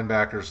 rookie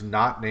linebackers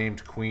not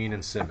named Queen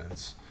and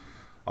Simmons.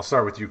 I'll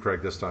start with you,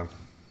 Craig, this time.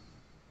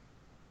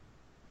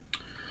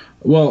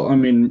 Well, I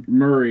mean,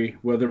 Murray,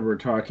 whether we're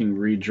talking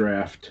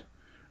redraft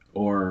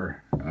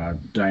or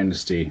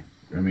dynasty,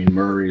 I mean,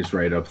 Murray's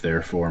right up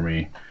there for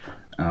me.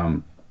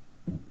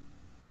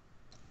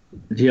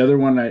 The other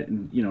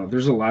one,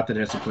 there's a lot that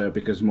has to play out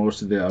because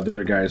most of the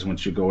other guys,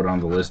 once you go down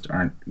the list,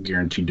 aren't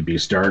guaranteed to be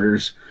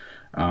starters.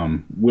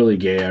 Willie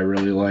Gay, I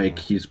really like.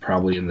 He's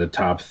probably in the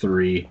top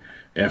 3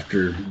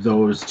 after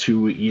those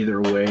two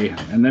either way.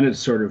 And then it's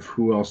sort of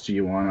who else do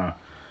you want to,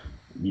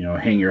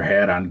 hang your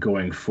hat on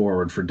going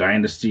forward. For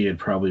Dynasty, it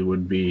probably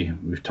would be,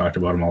 we've talked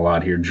about him a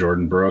lot here,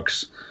 Jordan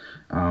Brooks.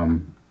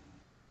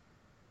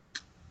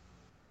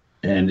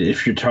 And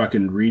if you're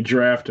talking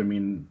redraft, I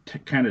mean,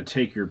 kind of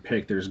take your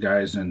pick. There's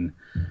guys in,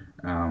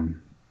 not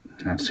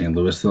St.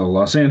 Louis, the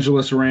Los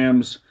Angeles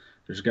Rams.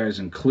 There's guys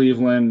in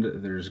Cleveland.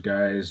 There's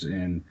guys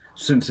in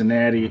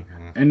Cincinnati.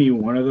 Mm-hmm. Any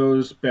one of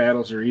those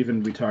battles, or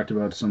even we talked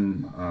about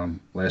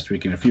some last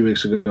week and a few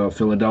weeks ago,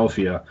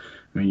 Philadelphia.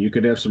 I mean, you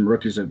could have some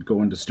rookies that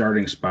go into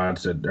starting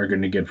spots that are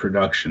going to get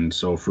production.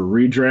 So for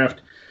redraft,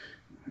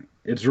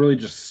 it's really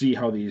just see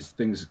how these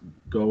things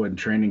go in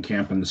training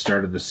camp and the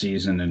start of the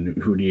season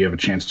and who do you have a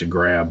chance to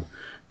grab.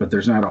 But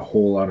there's not a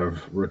whole lot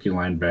of rookie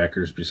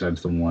linebackers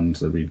besides the ones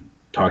that we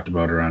talked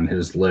about are on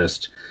his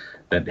list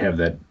that have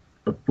that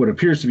what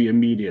appears to be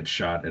immediate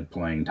shot at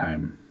playing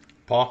time.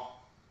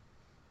 Paul?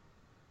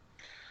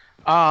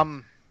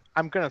 I'm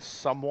going to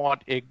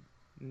somewhat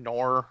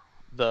ignore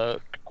the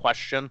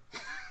question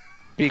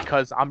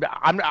because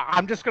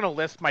I'm just gonna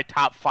list my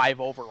top 5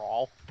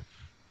 overall.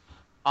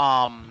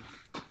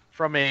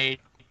 From a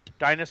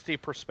dynasty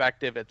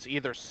perspective, it's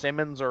either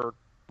Simmons or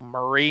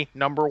Murray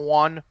number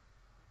 1.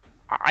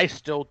 I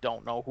still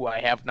don't know who I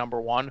have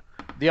number 1.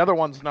 The other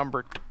one's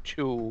number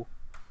 2.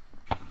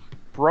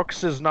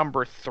 Brooks is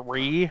number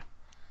 3.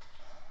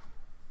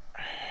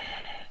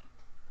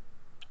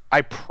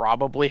 I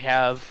probably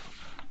have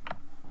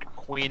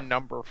Queen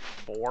number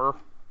 4,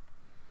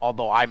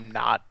 although I'm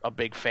not a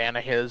big fan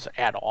of his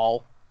at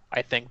all.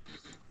 I think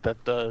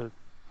that the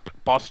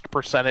bust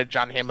percentage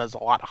on him is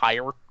a lot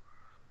higher.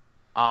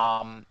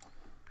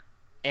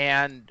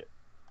 And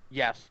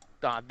yes,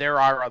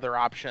 there are other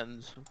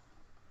options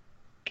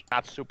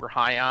not super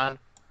high on,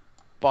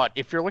 but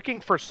if you're looking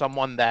for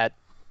someone that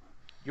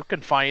you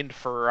can find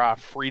for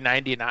free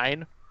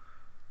 99,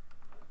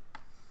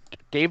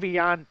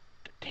 Davion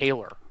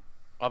Taylor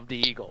of the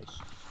Eagles.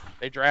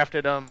 They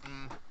drafted him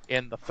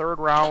in the 3rd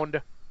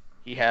round.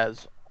 He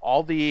has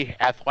all the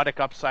athletic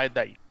upside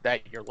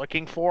that you're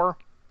looking for,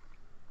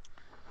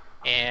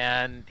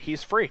 and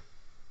he's free.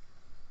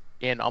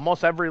 In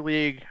almost every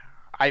league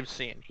I've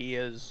seen, he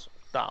is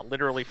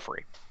literally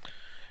free.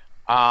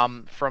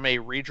 From a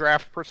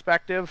redraft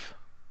perspective,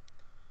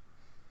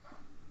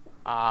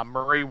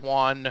 Murray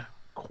 1,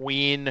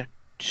 Queen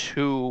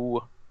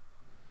 2,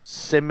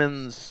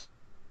 Simmons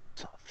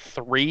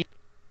 3,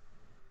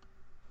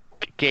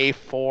 Gay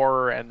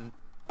 4, and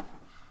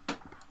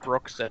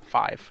Brooks at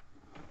 5.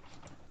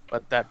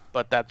 But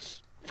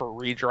that's for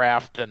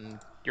redraft, and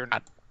you're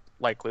not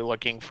likely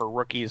looking for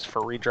rookies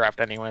for redraft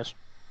anyways.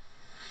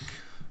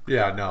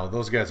 Yeah, no,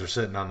 those guys are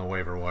sitting on the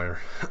waiver wire.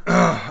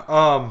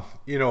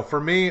 For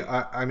me,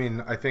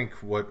 I think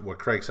what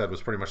Craig said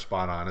was pretty much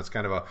spot on. It's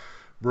kind of a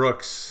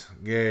Brooks,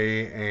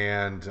 Gay,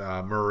 and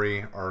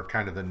Murray are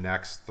kind of the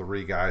next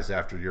 3 guys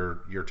after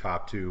your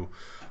top 2.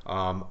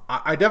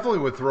 I definitely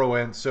would throw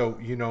in, so,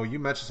 you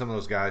mentioned some of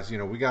those guys.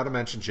 We got to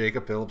mention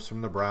Jacob Phillips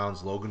from the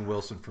Browns, Logan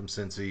Wilson from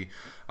Cincy.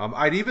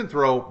 I'd even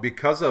throw,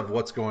 because of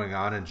what's going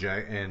on in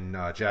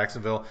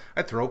Jacksonville,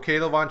 I'd throw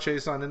Caleb Von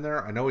Chason in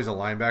there. I know he's a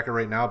linebacker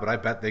right now, but I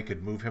bet they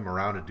could move him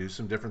around and do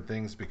some different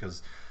things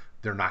because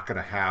they're not going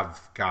to have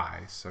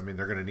guys. I mean,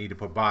 they're going to need to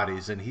put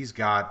bodies, and he's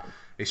got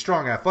a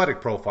strong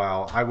athletic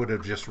profile. I would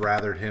have just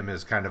rathered him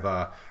as kind of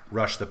a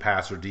rush the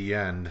passer D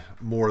end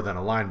more than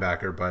a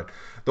linebacker, but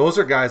those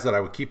are guys that I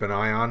would keep an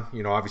eye on.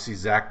 Obviously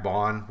Zach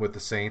Bond with the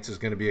Saints is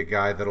going to be a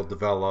guy that'll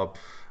develop.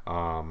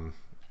 And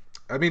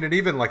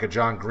even like a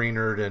John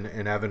Greenard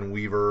and Evan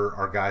Weaver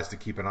are guys to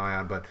keep an eye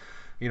on. But,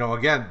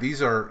 again,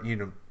 these are,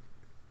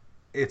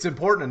 it's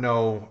important to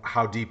know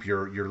how deep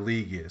your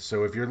league is.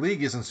 So if your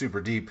league isn't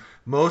super deep,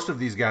 most of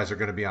these guys are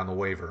going to be on the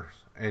waiver,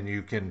 and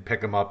you can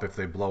pick them up if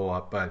they blow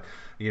up. But,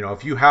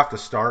 if you have to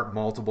start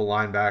multiple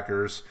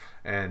linebackers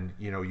and,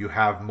 you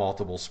have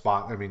multiple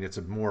spots, it's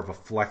more of a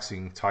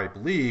flexing type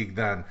league,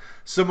 then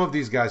some of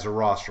these guys are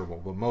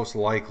rosterable. But most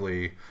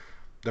likely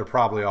they're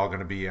probably all going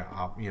to be,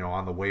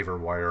 on the waiver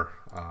wire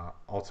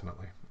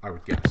ultimately, I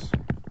would guess.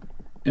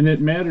 And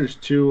it matters,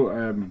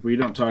 too. We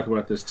don't talk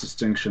about this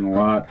distinction a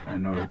lot. I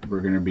know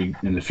we're going to be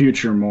in the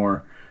future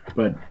more.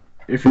 But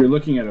if you're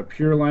looking at a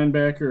pure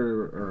linebacker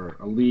or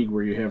a league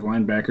where you have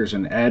linebackers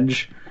and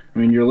edge,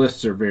 your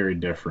lists are very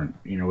different.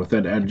 With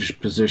that edge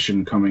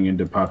position coming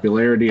into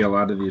popularity, a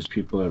lot of these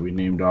people that we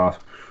named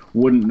off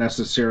wouldn't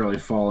necessarily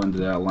fall into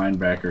that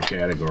linebacker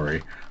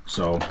category.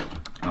 So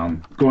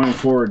going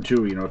forward,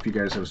 too, if you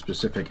guys have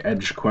specific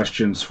edge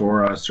questions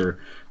for us or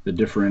the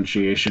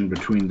differentiation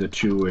between the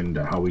two and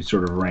how we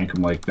sort of rank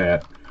them like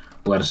that,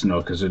 let us know,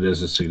 because it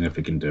is a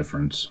significant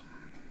difference.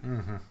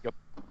 Mm-hmm. Yep.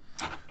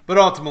 But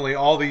ultimately,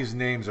 all these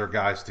names are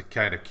guys to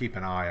kind of keep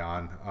an eye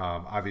on.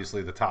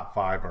 Obviously, the top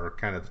 5 are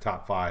kind of the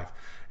top 5,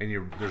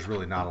 and there's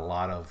really not a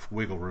lot of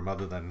wiggle room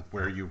other than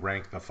where you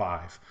rank the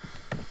 5.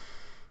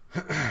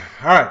 All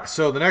right,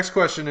 so the next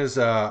question is,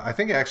 I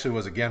think it actually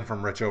was again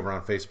from Rich over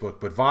on Facebook,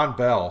 but Von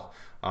Bell.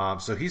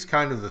 So he's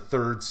kind of the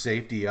 3rd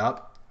safety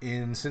up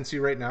in Cincy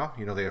right now.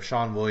 They have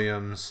Sean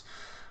Williams.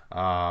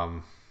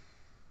 I'm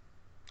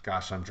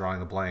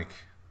drawing a blank.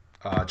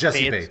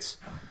 Jesse Bates.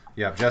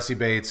 Yeah, Jesse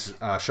Bates,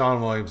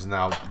 Sean Williams, and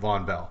now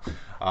Von Bell.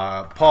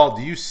 Paul,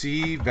 do you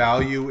see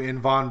value in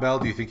Von Bell?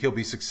 Do you think he'll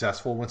be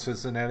successful with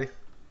Cincinnati?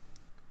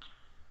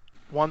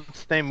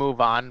 Once they move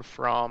on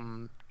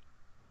from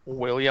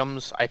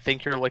Williams, I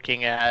think you're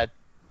looking at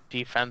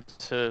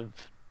defensive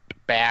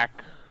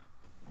back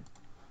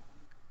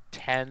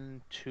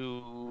 10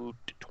 to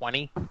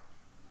 20.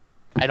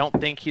 I don't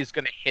think he's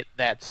going to hit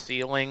that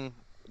ceiling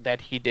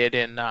that he did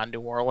in New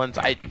Orleans.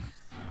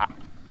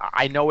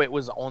 I know it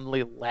was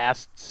only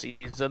last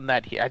season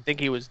that I think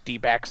he was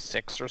D-back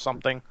 6 or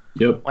something.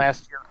 Yep.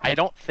 Last year. I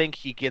don't think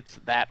he gets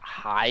that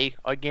high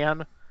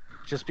again,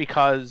 just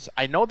because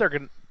I know they're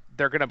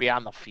gonna be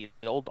on the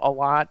field a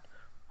lot,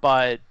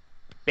 but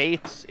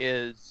Bates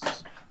is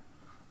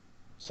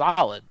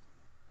solid.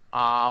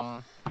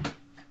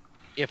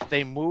 If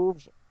they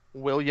move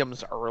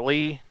Williams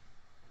early,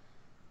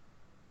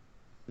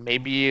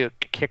 maybe you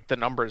kick the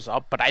numbers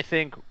up, but I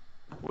think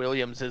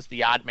Williams is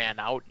the odd man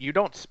out. You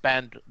don't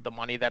spend the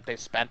money that they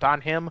spent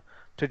on him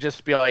to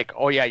just be like,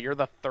 oh yeah, you're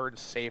the third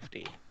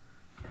safety.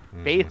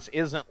 Mm-hmm. Bates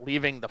isn't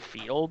leaving the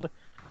field,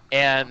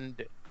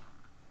 and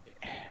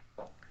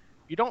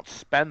you don't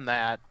spend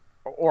that,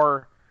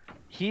 or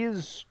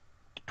he's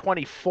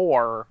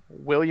 24,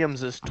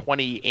 Williams is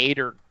 28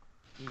 or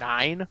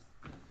 9,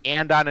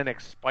 and on an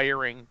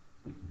expiring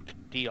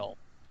deal.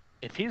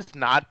 If he's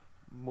not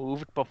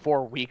moved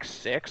before week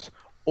 6,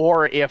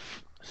 or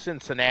if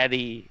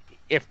Cincinnati,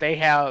 if they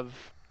have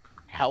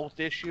health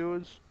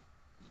issues,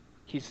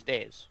 he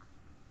stays.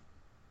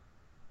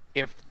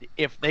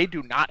 If they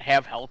do not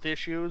have health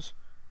issues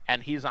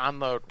and he's on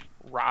the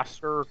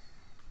roster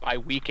by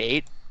week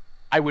 8,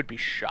 I would be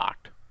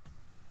shocked.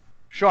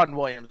 Sean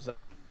Williams,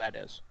 that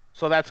is.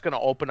 So that's going to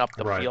open up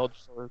the field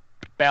for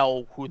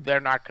Bell, who they're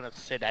not going to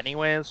sit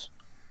anyways.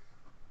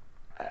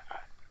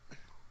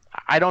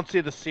 I don't see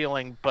the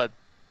ceiling, but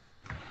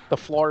the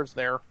floor is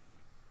there.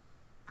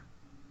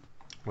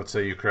 What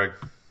say you, Craig?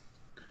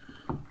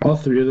 All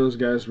three of those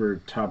guys were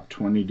top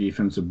 20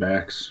 defensive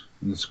backs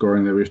in the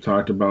scoring that we've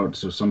talked about,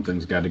 so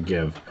something's got to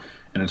give.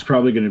 And it's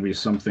probably going to be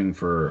something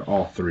for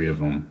all three of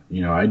them.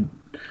 You know,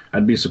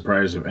 I'd be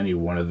surprised if any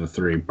one of the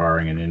three,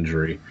 barring an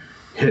injury,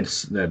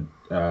 hits that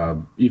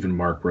even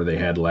mark where they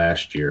had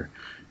last year.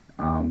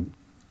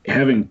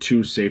 Having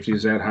two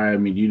safeties that high, I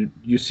mean,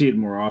 you see it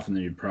more often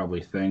than you'd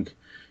probably think.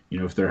 You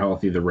know, if they're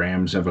healthy, the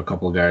Rams have a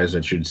couple of guys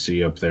that you'd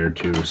see up there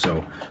too.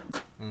 So,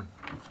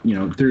 you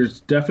know,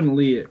 there's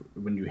definitely,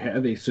 when you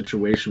have a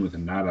situation with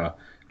not a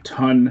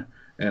ton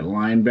at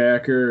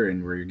linebacker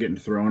and where you're getting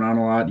thrown on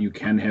a lot, you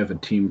can have a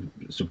team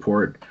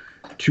support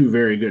two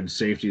very good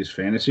safeties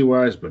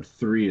fantasy-wise, but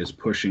three is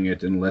pushing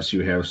it unless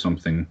you have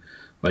something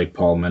like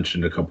Paul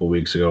mentioned a couple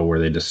weeks ago where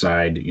they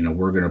decide, you know,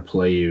 we're going to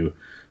play you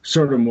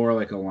sort of more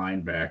like a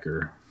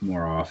linebacker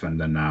more often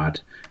than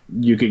not.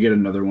 You could get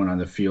another one on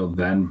the field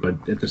then,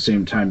 but at the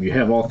same time, you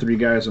have all three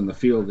guys on the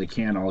field. They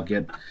can't all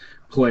get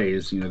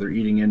plays. You know, they're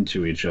eating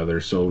into each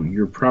other. So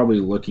you're probably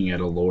looking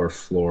at a lower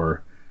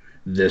floor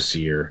this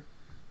year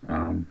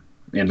and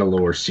a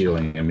lower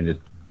ceiling. I mean,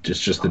 it's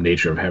just the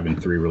nature of having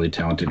three really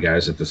talented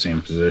guys at the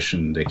same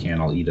position. They can't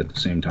all eat at the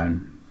same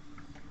time.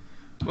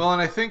 Well,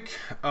 and I think,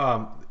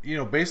 you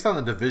know, based on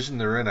the division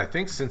they're in, I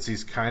think since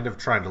he's kind of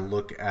trying to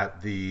look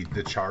at the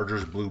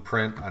Chargers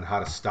blueprint on how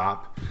to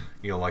stop,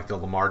 you know, like the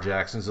Lamar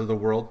Jacksons of the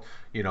world,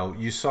 you know,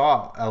 you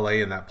saw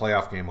LA in that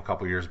playoff game a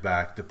couple years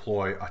back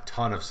deploy a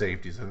ton of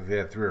safeties. I think they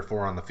had 3 or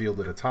 4 on the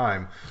field at a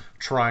time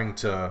trying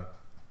to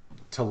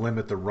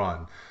limit the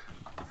run.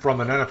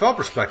 From an NFL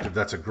perspective,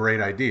 that's a great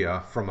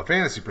idea. From a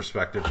fantasy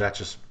perspective, that's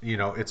just, you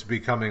know, it's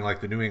becoming like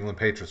the New England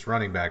Patriots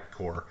running back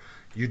core.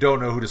 You don't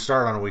know who to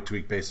start on a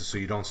week-to-week basis, so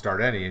you don't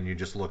start any, and you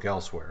just look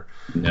elsewhere.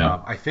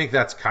 Yeah. I think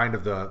that's kind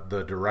of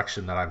the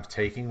direction that I'm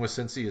taking with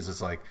Cincy. Is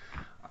it's like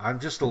I'm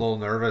just a little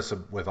nervous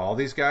with all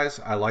these guys.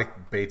 I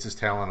like Bates'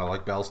 talent, I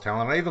like Bell's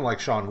talent, I even like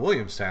Sean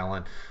Williams'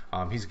 talent.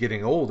 He's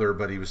getting older,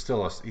 but he's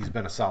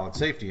been a solid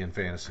safety in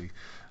fantasy.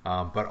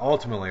 But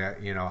ultimately,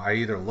 you know, I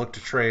either look to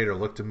trade or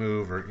look to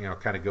move, or, you know,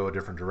 kind of go a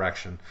different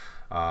direction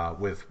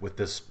with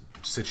this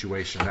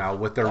situation. Now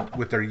with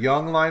their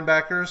young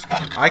linebackers,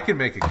 I can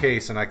make a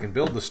case and I can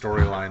build the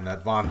storyline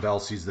that Von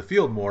Bell sees the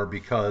field more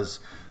because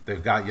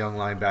they've got young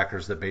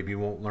linebackers that maybe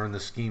won't learn the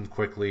scheme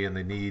quickly and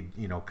they need,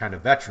 you know, kind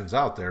of veterans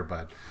out there.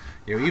 But,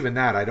 you know, even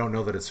that, I don't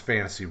know that it's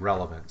fantasy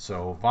relevant.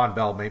 So Von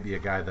Bell may be a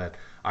guy that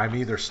I'm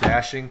either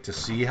stashing to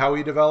see how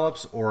he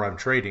develops, or I'm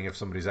trading if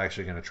somebody's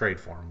actually going to trade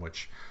for him,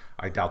 which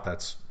I doubt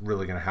that's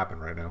really going to happen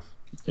right now.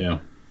 Yeah.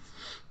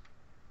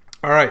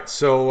 All right,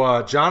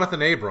 so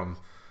Jonathan Abram,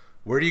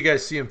 where do you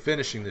guys see him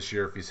finishing this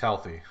year if he's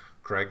healthy,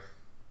 Craig?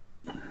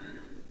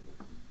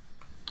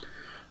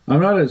 I'm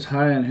not as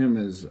high on him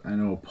as I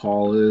know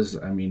Paul is.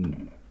 I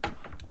mean,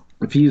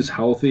 if he's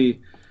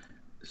healthy,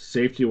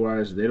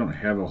 safety-wise, they don't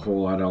have a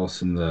whole lot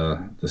else in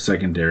the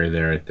secondary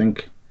there. I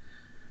think,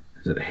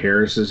 is it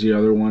Harris is the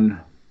other one?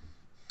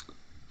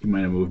 He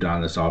might have moved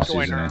on this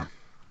offseason.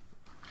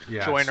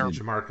 Yeah, Joyner.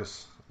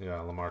 Jamarcus.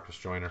 Yeah, LaMarcus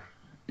Joyner.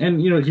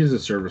 And, you know, he's a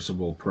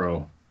serviceable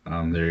pro.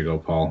 There you go,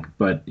 Paul.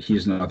 But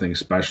he's nothing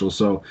special.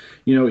 So,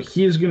 you know,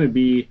 he's going to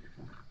be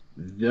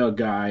the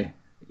guy,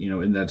 you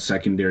know, in that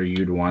secondary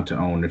you'd want to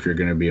own if you're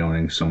going to be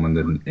owning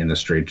someone in a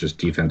straight just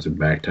defensive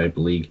back type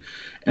league.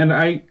 And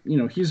you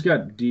know, he's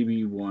got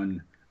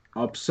DB1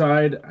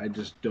 upside. I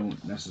just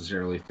don't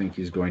necessarily think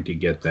he's going to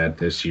get that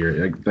this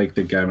year. Like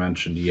the guy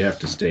mentioned, you have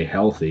to stay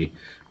healthy,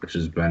 which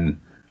has been,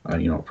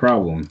 you know, a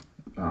problem.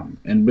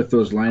 And with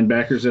those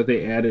linebackers that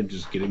they added,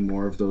 just getting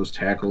more of those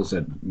tackles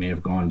that may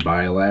have gone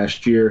by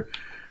last year,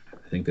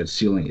 I think that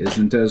ceiling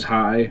isn't as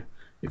high.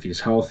 If he's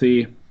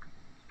healthy,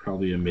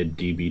 probably a mid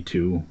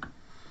DB2,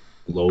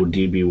 low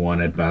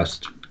DB1 at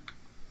best.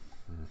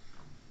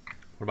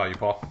 What about you,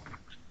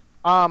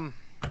 Paul?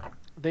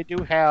 They do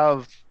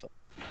have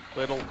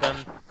Littleton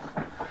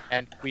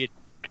and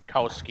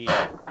Kwiatkowski,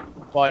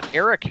 but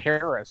Eric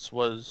Harris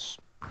was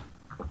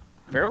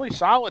fairly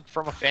solid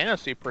from a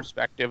fantasy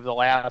perspective. The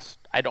last,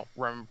 I don't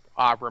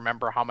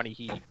remember how many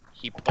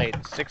he played,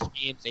 6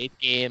 games, 8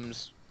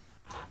 games,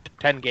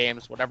 10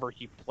 games, whatever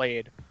he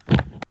played.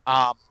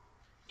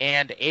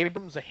 And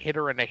Abram's a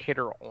hitter and a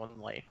hitter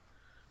only.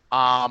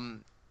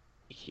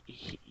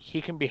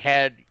 He can be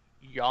had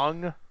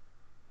young,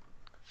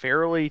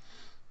 fairly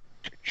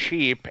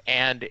cheap,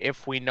 and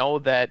if we know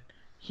that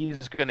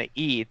he's going to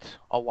eat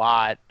a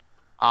lot,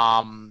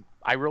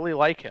 I really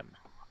like him.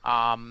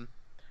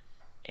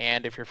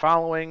 And if you're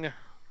following,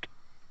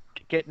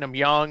 getting him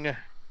young,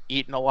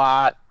 eating a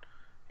lot,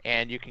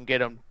 and you can get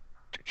him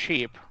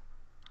cheap,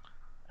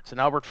 it's an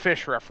Albert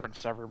Fish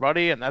reference,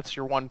 everybody, and that's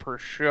your one per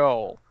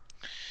show.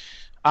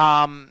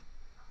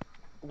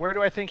 Where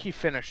do I think he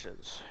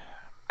finishes?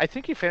 I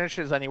think he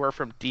finishes anywhere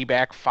from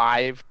D-back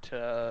 5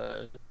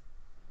 to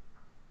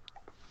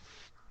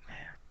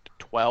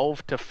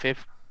 12 to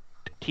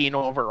 15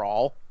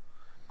 overall.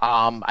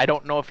 I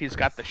don't know if he's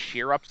got the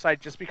sheer upside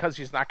just because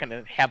he's not going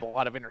to have a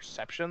lot of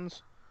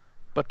interceptions,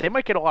 but they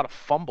might get a lot of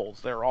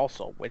fumbles there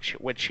also, which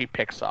he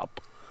picks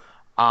up.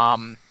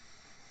 I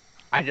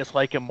just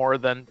like him more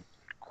than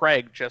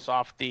Craig just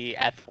off the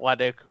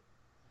athletic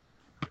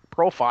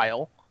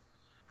profile.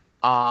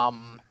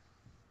 And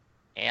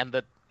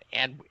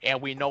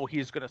we know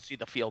he's going to see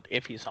the field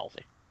if he's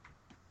healthy.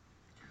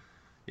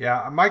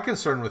 Yeah, my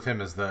concern with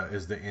him is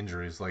the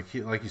injuries. Like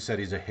you said,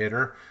 he's a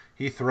hitter.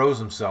 He throws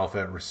himself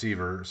at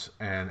receivers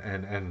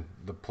and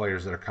the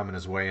players that are coming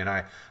his way. And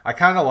I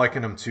kind of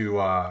liken him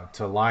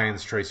to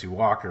Lions Tracy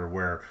Walker,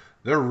 where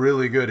they're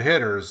really good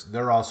hitters.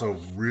 They're also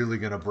really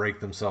going to break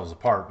themselves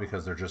apart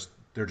because they're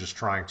just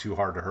trying too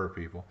hard to hurt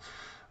people.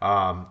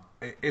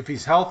 If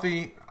he's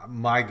healthy,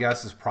 my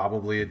guess is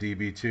probably a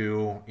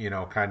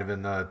DB2, kind of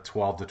in the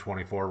 12 to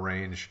 24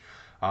 range.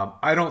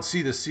 I don't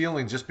see the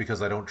ceiling just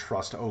because I don't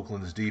trust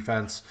Oakland's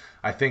defense.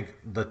 I think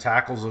the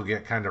tackles will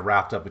get kind of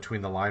wrapped up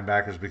between the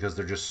linebackers because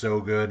they're just so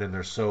good and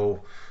they're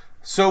so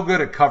good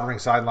at covering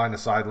sideline to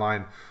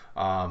sideline.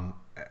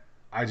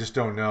 I just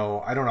don't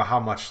know. I don't know how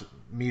much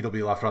meat will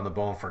be left on the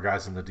bone for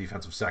guys in the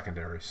defensive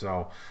secondary.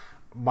 So,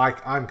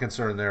 Mike, I'm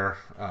concerned there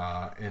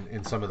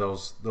in some of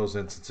those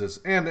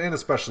instances, and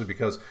especially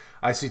because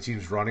I see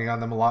teams running on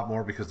them a lot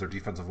more because their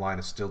defensive line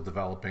is still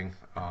developing.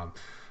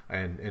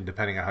 And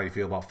depending on how you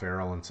feel about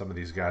Farrell and some of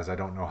these guys, I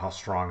don't know how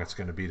strong it's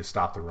going to be to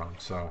stop the run.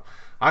 So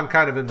I'm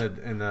kind of in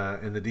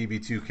the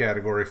DB2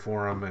 category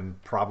for him, and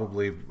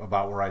probably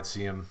about where I'd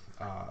see him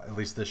at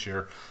least this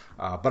year.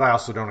 But I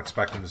also don't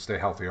expect him to stay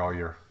healthy all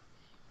year.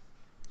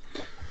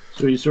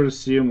 So you sort of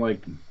see him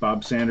like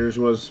Bob Sanders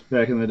was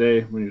back in the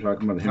day when you're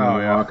talking about him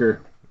and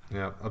Walker.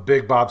 Yeah, a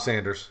big Bob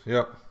Sanders.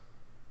 Yep.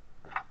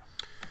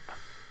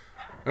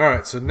 All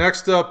right, so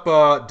next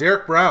up,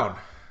 Derek Brown.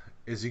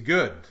 Is he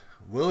good?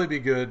 Will he be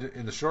good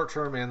in the short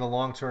term and the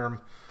long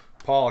term?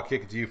 Paul, I'll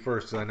kick it to you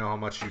first because I know how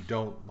much you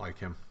don't like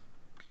him.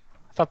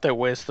 I thought they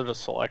wasted a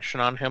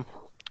selection on him.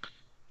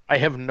 I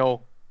have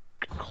no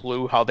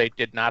clue how they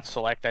did not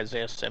select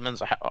Isaiah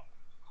Simmons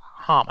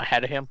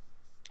ahead of him.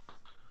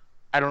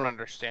 I don't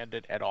understand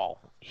it at all.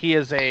 He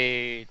is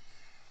I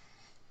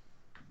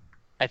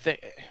think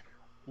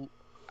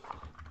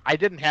I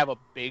didn't have a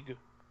big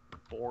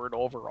board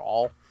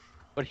overall,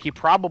 but he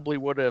probably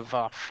would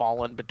have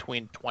fallen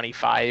between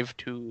 25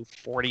 to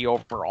 40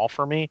 overall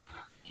for me.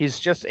 He's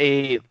just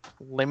a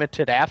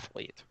limited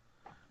athlete.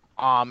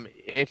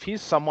 If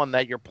he's someone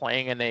that you're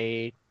playing in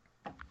a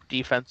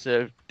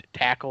defensive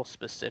tackle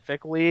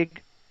specific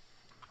league,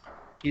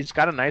 he's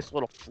got a nice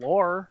little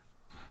floor.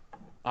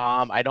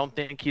 I don't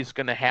think he's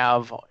going to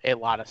have a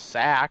lot of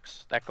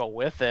sacks that go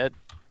with it,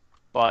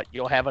 but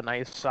you'll have a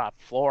nice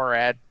floor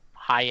at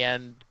high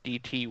end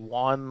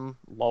DT1,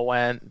 low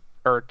end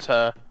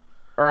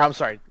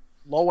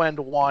low end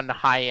 1,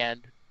 high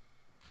end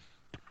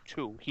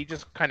 2. He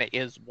just kind of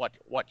is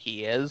what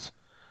he is.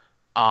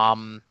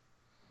 But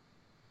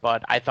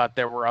I thought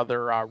there were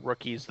other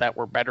rookies that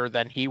were better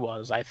than he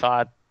was. I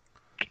thought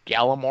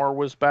Gallimore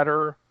was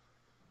better.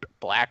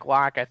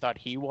 Blacklock, I thought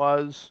he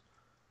was.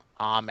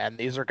 And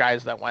these are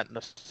guys that went in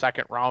the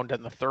second round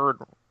and the third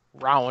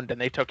round,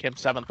 and they took him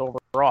 7th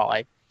overall.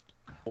 I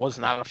was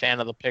not a fan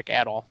of the pick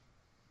at all.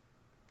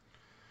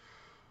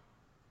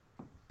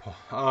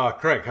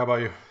 Craig, how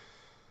about you?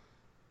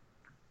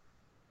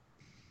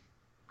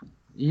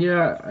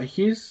 Yeah,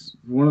 he's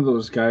one of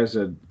those guys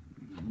that,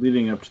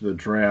 leading up to the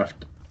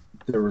draft,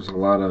 there was a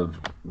lot of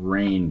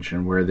range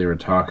and where they were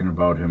talking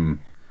about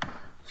him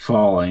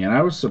falling. And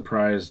I was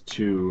surprised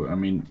too. I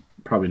mean,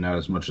 probably not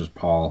as much as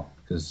Paul,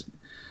 because,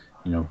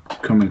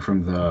 coming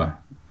from the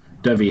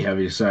Devy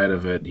heavy side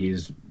of it,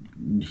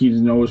 he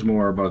knows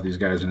more about these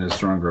guys and has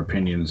stronger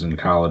opinions in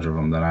college of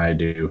them than I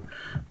do.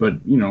 But,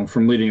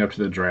 from leading up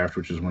to the draft,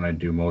 which is when I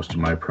do most of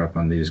my prep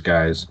on these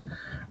guys,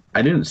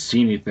 I didn't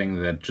see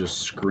anything that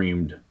just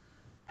screamed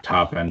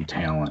top-end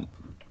talent.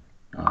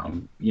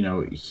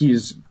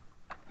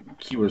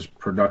 He was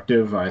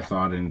productive, I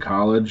thought, in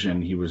college,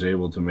 and he was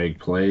able to make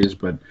plays,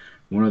 but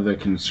one of the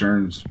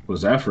concerns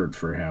was effort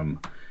for him.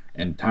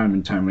 And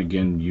time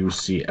again, you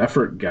see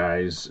effort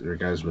guys, or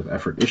guys with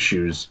effort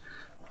issues,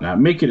 not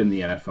make it in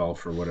the NFL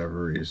for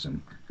whatever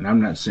reason. And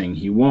I'm not saying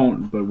he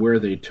won't, but where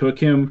they took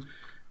him,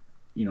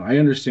 I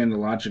understand the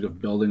logic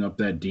of building up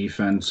that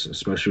defense,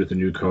 especially with the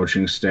new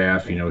coaching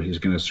staff. He's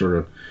going to sort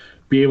of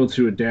be able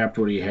to adapt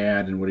what he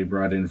had and what he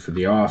brought in for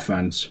the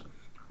offense,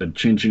 but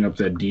changing up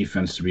that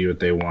defense to be what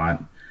they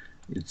want.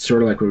 It's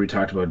sort of like what we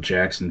talked about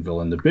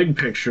Jacksonville in the big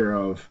picture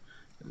of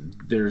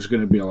there's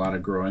going to be a lot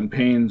of growing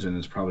pains, and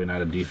it's probably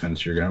not a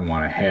defense you're going to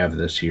want to have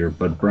this year.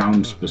 But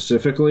Brown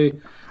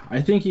specifically,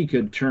 I think he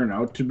could turn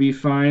out to be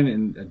fine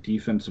in a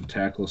defensive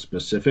tackle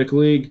specific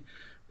league,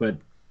 but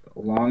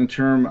long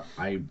term,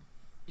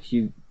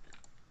 he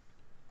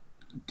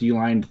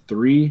D-lined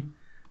 3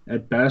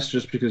 at best,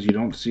 just because you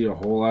don't see a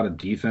whole lot of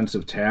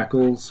defensive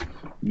tackles,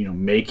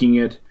 making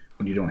it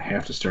when you don't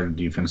have to start a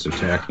defensive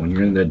tackle. When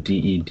you're in that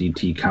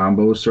DE-DT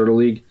combo sort of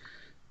league,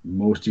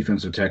 most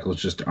defensive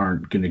tackles just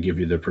aren't going to give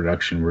you the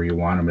production where you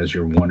want them as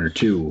your 1 or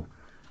 2.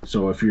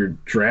 So if you're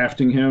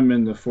drafting him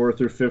in the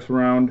 4th or 5th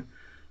round,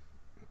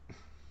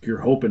 you're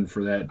hoping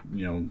for that,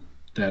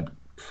 that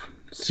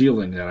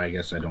ceiling that I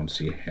guess I don't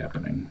see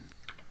happening.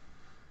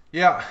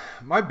 Yeah,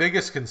 my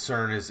biggest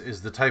concern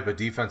is the type of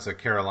defense that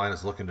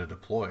Carolina's looking to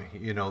deploy.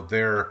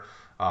 They're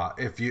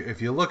if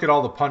you look at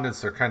all the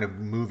pundits, they're kind of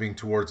moving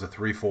towards a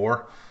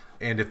 3-4,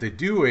 and if they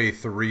do a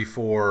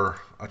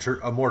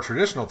 3-4, a more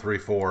traditional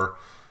 3-4,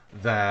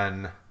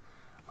 then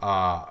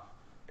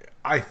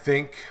I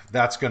think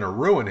that's going to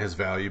ruin his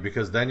value,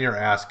 because then you're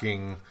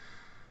asking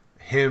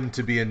him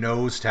to be a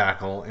nose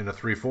tackle in a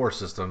 3-4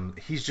 system.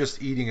 He's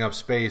just eating up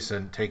space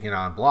and taking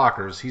on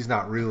blockers. He's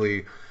not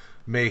really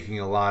making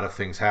a lot of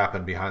things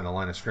happen behind the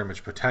line of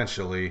scrimmage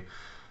potentially.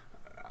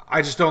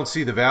 I just don't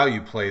see the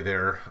value play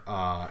there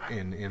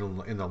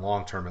in the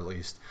long term, at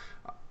least.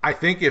 I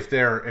think if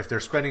they're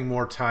spending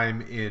more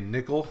time in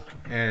nickel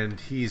and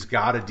he's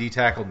got a D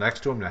tackle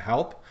next to him to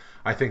help,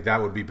 I think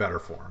that would be better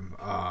for him.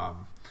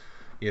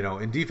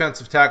 In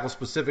defensive tackle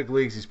specific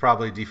leagues, he's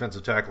probably a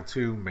defensive tackle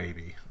 2,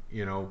 maybe.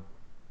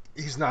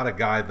 He's not a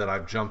guy that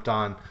I've jumped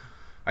on.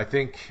 I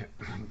think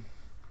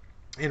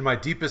in my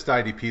deepest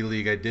IDP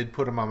league, I did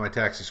put him on my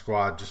taxi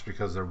squad just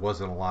because there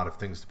wasn't a lot of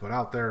things to put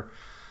out there.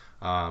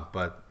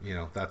 But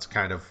that's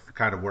kind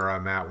of where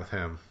I'm at with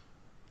him.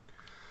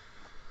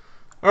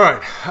 All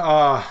right,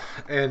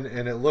 and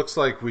it looks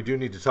like we do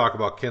need to talk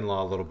about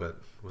Kinlaw a little bit.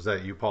 Was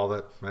that you, Paul,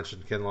 that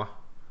mentioned Kinlaw?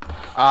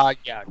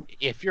 Yeah.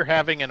 If you're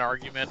having an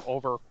argument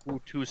over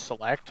who to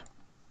select,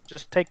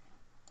 just take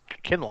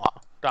Kinlaw.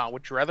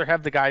 Would you rather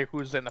have the guy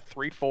who's in a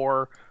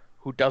 3-4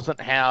 who doesn't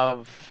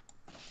have?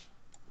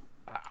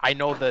 I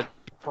know that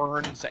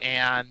Burns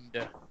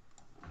and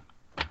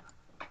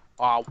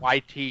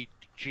YTG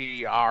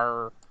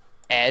are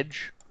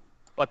edge,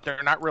 but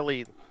they're not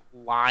really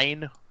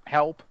line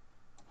help.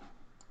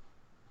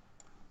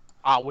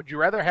 Would you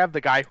rather have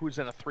the guy who's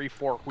in a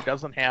 3-4 who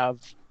doesn't have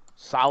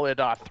solid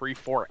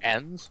 3-4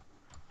 ends,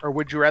 or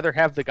would you rather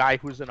have the guy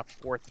who's in a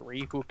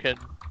 4-3 who can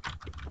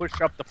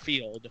push up the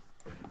field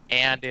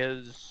and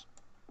is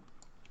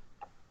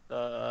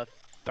the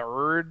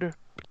 3rd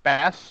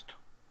best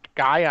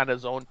guy on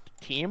his own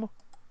team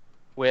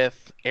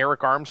with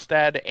Eric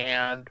Armstead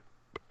and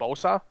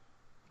Bosa?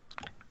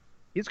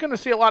 He's going to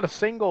see a lot of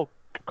single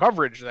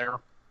coverage there.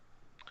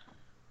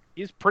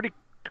 He's pretty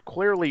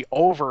clearly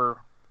over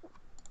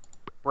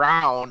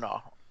Brown,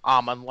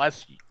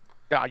 unless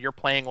you're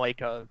playing like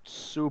a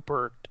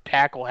super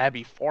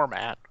tackle-heavy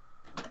format.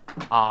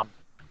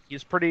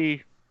 He's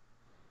pretty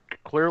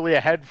clearly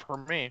ahead for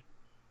me.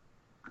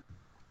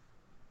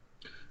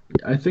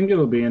 I think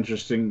it'll be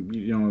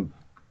interesting.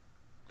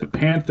 The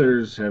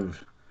Panthers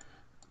have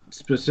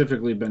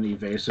specifically been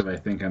evasive, I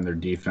think, on their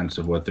defense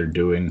of what they're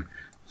doing.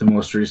 The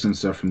most recent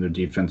stuff from their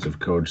defensive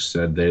coach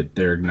said that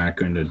they're not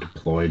going to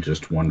deploy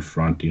just one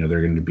front.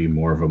 They're going to be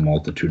more of a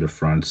multitude of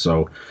fronts.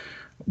 So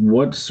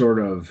what sort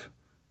of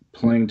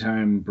playing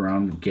time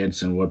Brown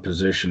gets in what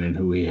position and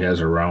who he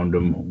has around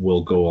him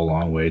will go a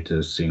long way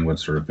to seeing what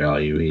sort of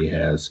value he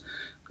has.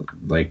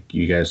 Like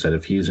you guys said,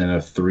 if he's in a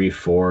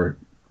 3-4,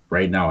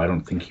 right now I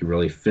don't think he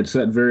really fits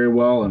that very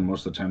well, and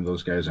most of the time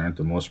those guys aren't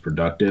the most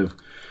productive.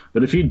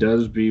 But if he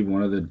does be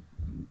one of the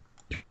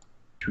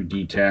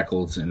 2D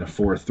tackles in a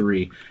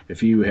 4-3,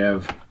 if you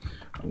have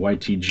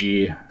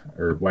YTG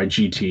or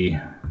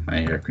YGT,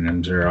 my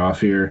acronyms are off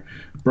here,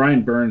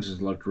 Brian Burns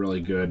has looked really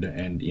good,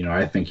 and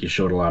I think he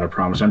showed a lot of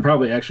promise. I'm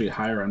probably actually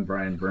higher on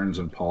Brian Burns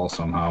than Paul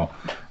somehow,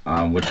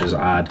 which is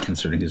odd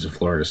considering he's a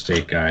Florida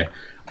State guy.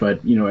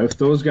 But if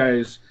those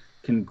guys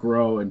can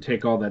grow and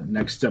take all that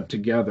next step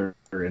together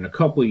in a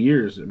couple of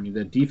years, I mean,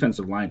 that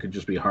defensive line could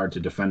just be hard to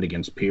defend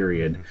against,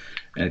 period.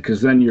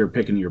 Because then you're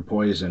picking your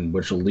poison,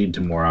 which will lead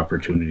to more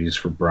opportunities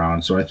for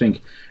Brown. So I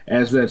think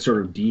as that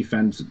sort of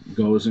defense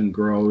goes and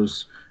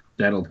grows,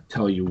 that'll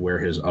tell you where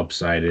his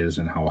upside is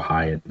and how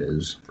high it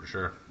is. For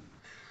sure.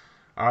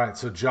 All right,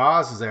 so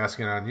Jaws is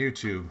asking on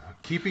YouTube,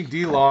 keeping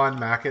D-Law and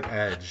Mack at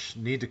edge,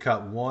 need to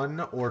cut 1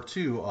 or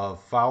 2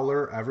 of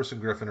Fowler, Everson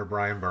Griffin, or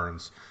Brian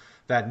Burns.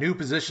 That new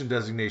position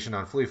designation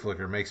on Flea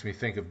Flicker makes me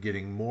think of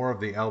getting more of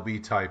the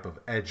LB type of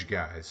edge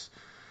guys.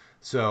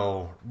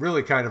 So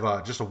really kind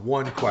of just a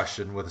one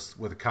question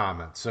with a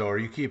comment. So are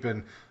you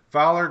keeping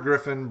Fowler,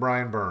 Griffin,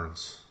 Brian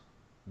Burns?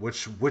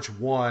 Which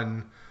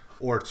one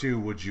or two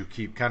would you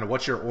keep? Kind of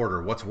what's your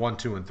order? What's 1,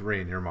 2, and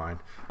 3 in your mind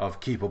of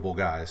keepable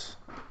guys?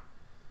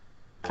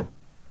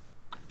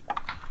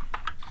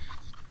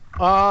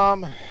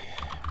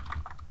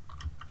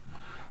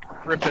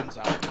 Griffin's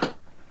out.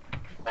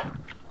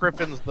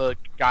 Griffin's the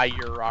guy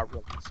you're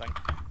releasing.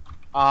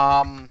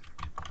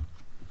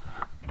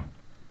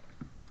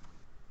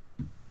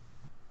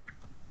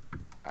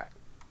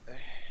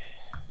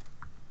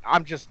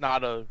 I'm just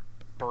not a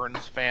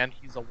Burns fan.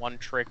 He's a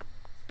one-trick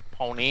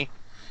pony.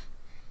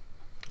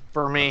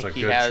 For me, That's a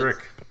he good has trick.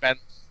 been.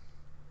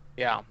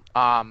 Yeah.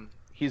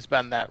 He's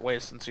been that way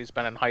since he's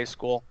been in high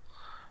school.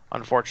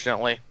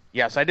 Unfortunately,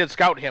 yes, I did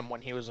scout him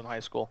when he was in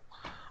high school.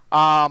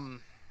 But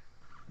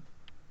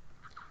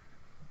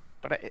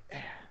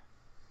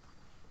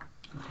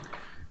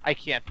I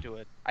can't do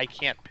it. I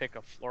can't pick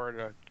a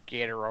Florida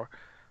Gator or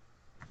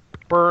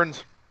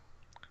Burns.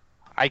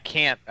 I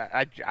can't.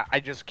 I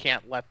just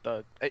can't let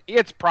the.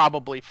 It's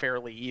probably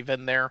fairly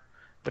even there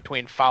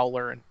between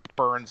Fowler and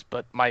Burns,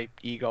 but my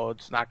ego,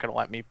 it's not going to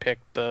let me pick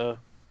the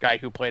guy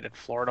who played at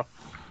Florida.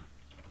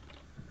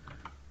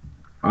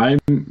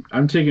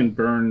 I'm taking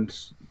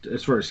Burns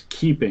as far as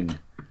keeping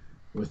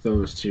with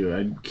those two.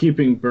 I'm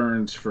keeping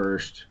Burns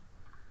first.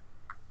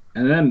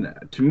 And then,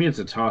 to me, it's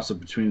a toss-up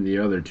between the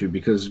other two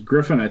because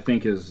Griffin, I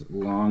think, is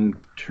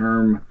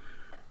long-term.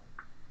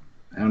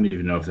 I don't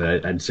even know if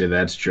I'd say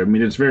that's true. I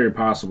mean, it's very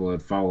possible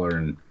that Fowler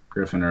and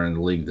Griffin are in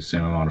the league the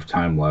same amount of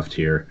time left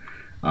here.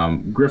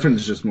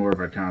 Griffin's just more of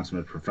a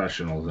consummate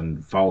professional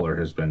than Fowler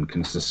has been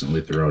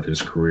consistently throughout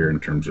his career in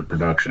terms of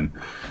production.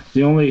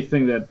 The only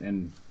thing that,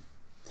 and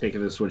take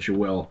of this what you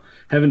will,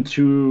 having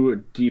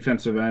two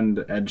defensive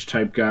end edge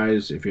type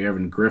guys, if you're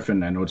having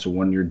Griffin, I know it's a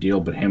 1-year deal,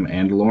 but him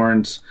and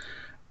Lawrence,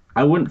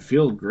 I wouldn't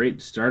feel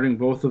great starting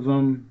both of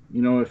them.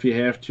 If you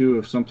have to,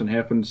 if something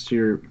happens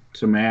to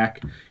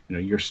Mac,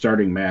 you're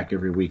starting Mac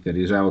every week that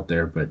he's out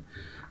there. But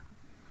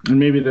and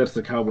maybe that's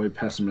the Cowboy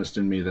pessimist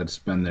in me that's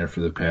been there for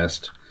the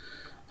past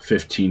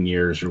 15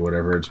 years or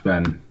whatever it's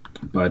been.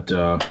 But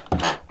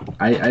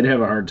I'd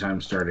have a hard time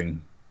starting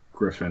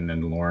Griffin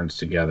and Lawrence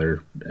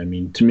together. I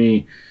mean, to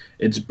me,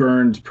 it's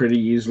Burns pretty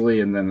easily,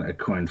 and then a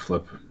coin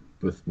flip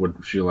with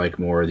what you like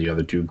more of the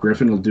other two.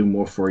 Griffin will do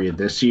more for you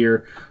this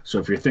year. So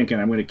if you're thinking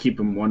I'm going to keep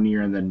him 1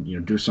 year and then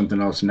do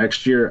something else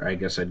next year, I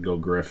guess I'd go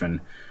Griffin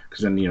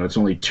because then it's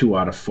only 2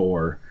 out of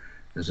 4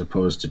 as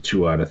opposed to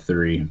 2 out of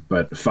 3.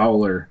 But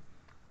Fowler,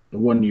 the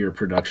 1-year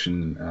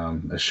production,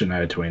 as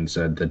Shania Twain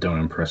said, that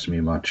don't impress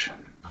me much.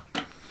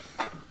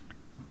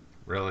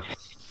 Really?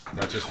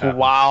 That just happened.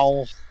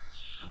 Wow.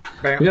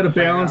 Bam, We got to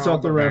balance bam,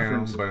 out the bam,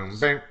 references.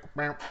 Bam,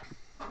 bam, bam.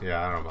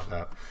 Yeah, I don't know about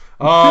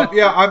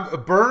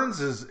that.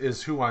 Burns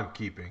is who I'm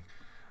keeping.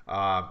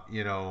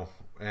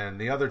 And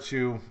the other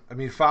two, I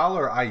mean,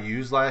 Fowler I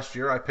used last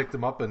year. I picked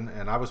him up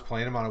and I was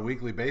playing him on a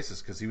weekly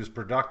basis because he was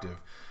productive.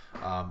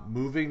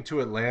 Moving to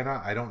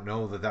Atlanta, I don't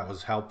know that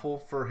was helpful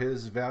for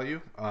his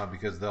value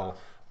because they'll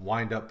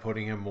wind up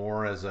putting him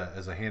more as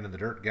a hand in the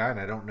dirt guy, and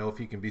I don't know if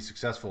he can be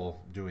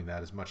successful doing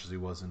that as much as he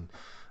was in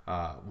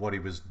what he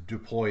was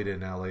deployed in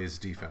LA's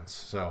defense.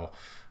 So,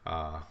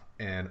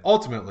 and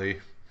ultimately,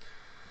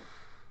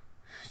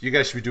 you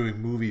guys should be doing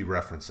movie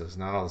references,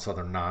 not all this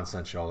other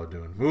nonsense y'all are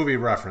doing. Movie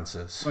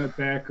references. My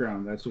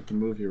background, that's what the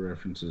movie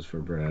reference is for,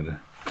 Brad.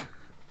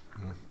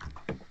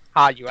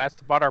 You asked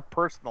about our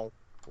personal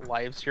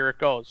lives. Here it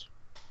goes.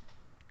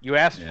 You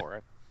asked for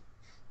it.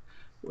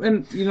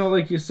 And,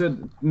 like you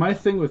said, my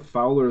thing with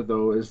Fowler,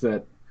 though, is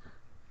that,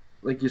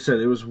 like you said,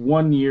 it was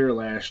 1 year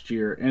last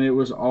year, and it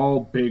was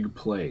all big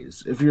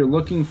plays. If you're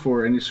looking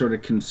for any sort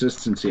of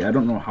consistency, I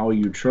don't know how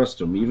you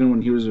trust him. Even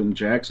when he was in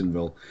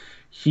Jacksonville,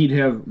 he'd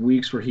have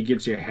weeks where he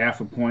gets you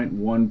half a point,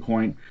 1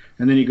 point,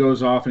 and then he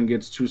goes off and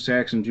gets 2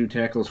 sacks and 2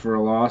 tackles for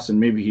a loss, and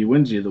maybe he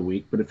wins you the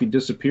week. But if he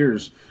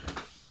disappears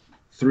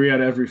 3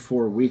 out of every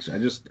 4 weeks, I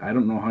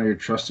don't know how you're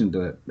trusting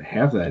to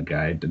have that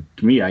guy.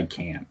 To me, I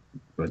can't.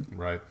 But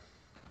right.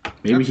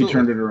 Maybe Absolutely. He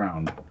turned it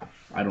around.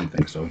 I don't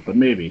think so, but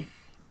maybe.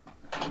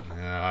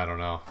 Yeah, I don't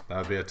know. That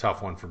would be a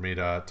tough one for me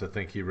to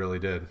think he really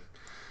did.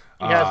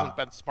 He hasn't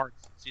been smart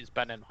since he's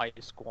been in high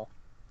school.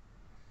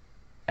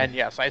 And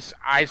yes,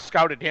 I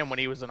scouted him when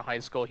he was in high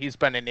school. He's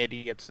been an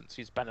idiot since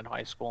he's been in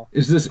high school.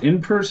 Is this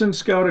in-person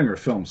scouting or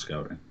film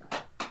scouting?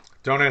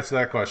 Don't answer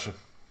that question.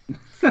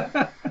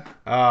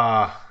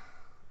 All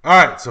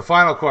right, so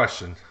final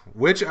question.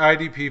 Which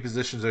IDP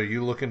positions are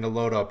you looking to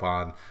load up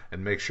on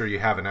and make sure you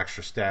have an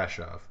extra stash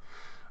of?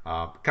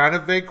 Kind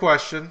of vague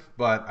question,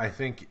 but I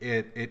think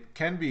it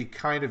can be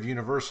kind of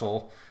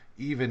universal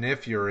even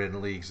if you're in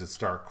leagues that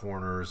start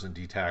corners and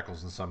D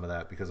tackles and some of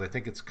that, because I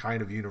think it's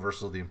kind of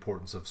universal the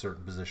importance of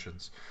certain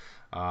positions.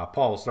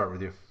 Paul, we'll start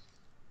with you.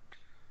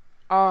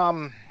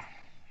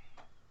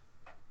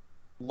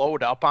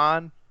 Load up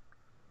on.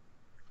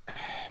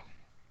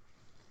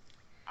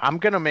 I'm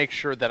going to make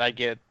sure that I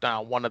get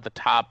one of the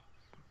top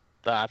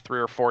 3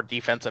 or 4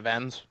 defensive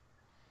ends.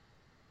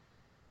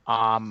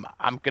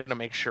 I'm going to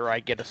make sure I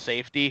get a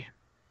safety,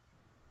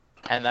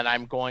 and then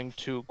I'm going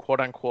to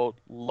quote-unquote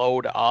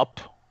load up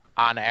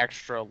on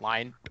extra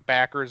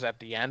linebackers at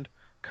the end,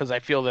 because I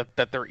feel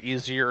that they're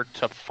easier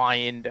to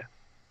find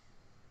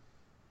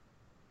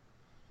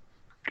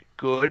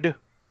good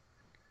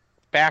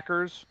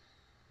backers.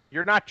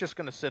 You're not just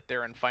going to sit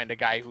there and find a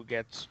guy who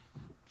gets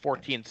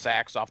 14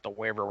 sacks off the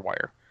waiver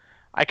wire.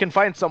 I can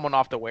find someone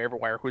off the waiver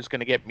wire who's going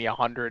to get me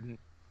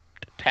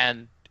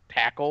 110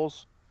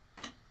 tackles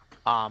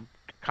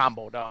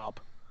comboed up.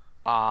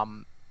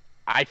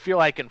 I feel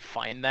I can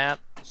find that,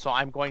 so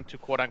I'm going to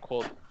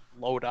quote-unquote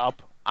load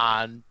up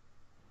on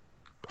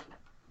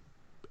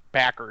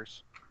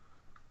backers.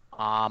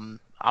 I'm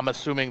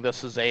assuming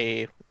this is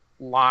a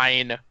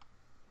line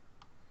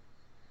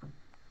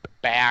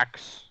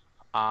backs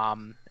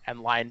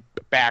and line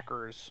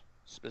backers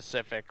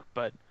specific,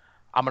 but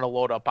I'm going to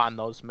load up on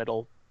those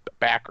middle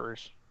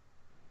backers.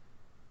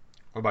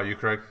 What about you,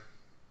 Craig?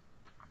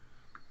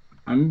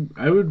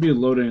 I would be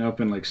loading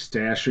up and like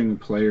stashing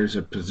players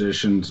at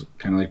positions,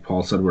 kind of like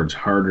Paul said, where it's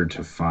harder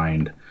to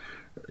find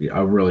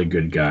a really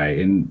good guy.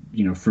 And,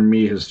 you know, for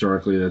me,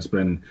 historically, that's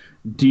been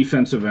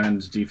defensive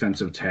ends,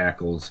 defensive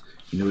tackles.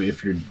 You know,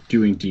 if you're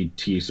doing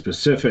DT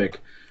specific,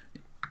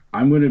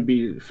 I'm going to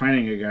be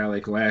finding a guy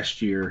like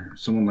last year,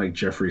 someone like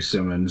Jeffrey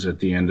Simmons at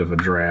the end of a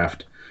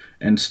draft,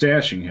 and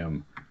stashing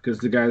him, because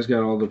the guy's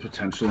got all the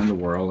potential in the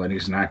world, and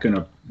he's not going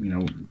to, you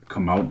know,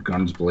 come out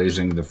guns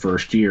blazing the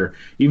first year.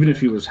 Even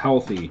if he was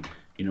healthy,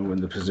 you know, in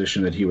the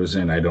position that he was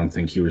in, I don't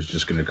think he was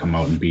just going to come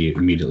out and be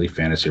immediately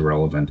fantasy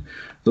relevant.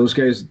 Those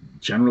guys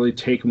generally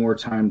take more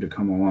time to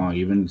come along.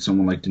 Even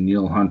someone like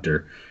Danielle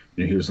Hunter,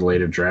 you know, he was a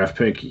later draft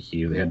pick.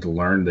 He had to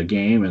learn the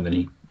game, and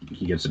then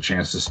he gets a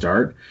chance to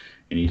start,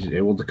 and he's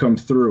able to come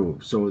through.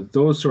 So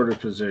those sort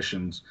of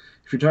positions,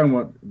 if you're talking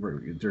about,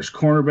 there's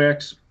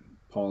cornerbacks.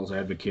 Paul's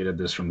advocated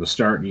this from the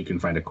start. You can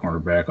find a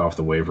cornerback off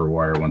the waiver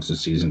wire once the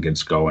season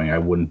gets going. I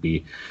wouldn't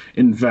be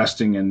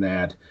investing in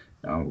that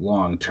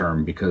long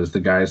term, because the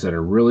guys that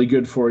are really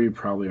good for you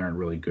probably aren't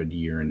really good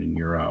year in and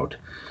year out.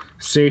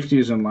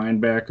 Safeties and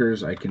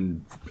linebackers,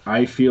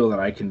 I feel that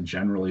I can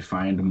generally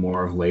find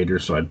more of later,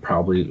 so I'd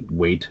probably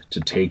wait to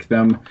take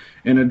them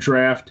in a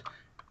draft.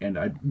 And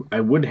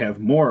I would have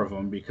more of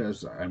them,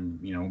 because I'm,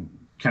 you know,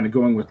 kind of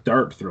going with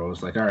dart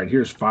throws. Like, all right,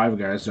 here's 5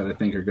 guys that I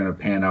think are going to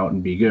pan out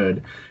and be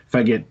good. If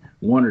I get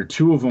 1 or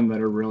 2 of them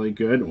that are really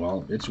good,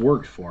 well, it's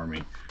worked for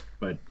me.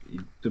 But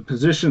the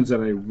positions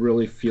that I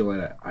really feel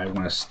that I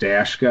want to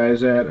stash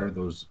guys at are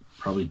those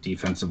probably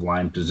defensive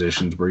line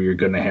positions, where you're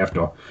going to have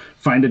to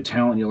find a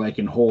talent you like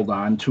and hold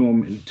on to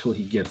him until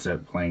he gets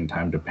that playing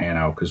time to pan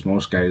out, because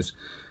most guys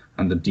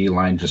on the D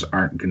line just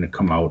aren't going to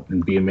come out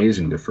and be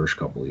amazing the first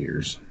couple of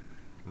years.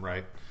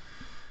 Right.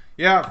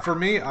 Yeah, for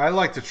me, I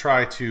like to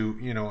try to,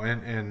 you know,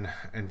 and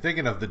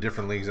thinking of the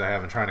different leagues I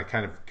have and trying to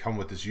kind of come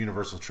with this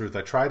universal truth,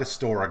 I try to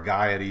store a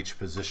guy at each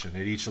position,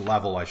 at each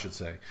level, I should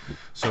say.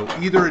 So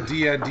either a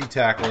DN, D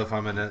tackle, if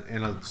I'm in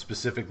a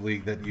specific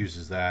league that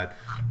uses that,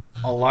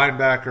 a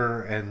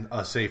linebacker, and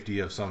a safety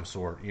of some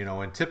sort, you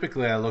know. And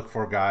typically I look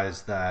for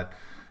guys that,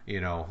 you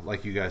know,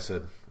 like you guys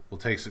said,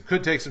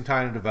 could take some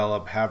time to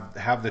develop,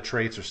 have the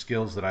traits or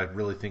skills that I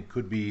really think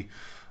could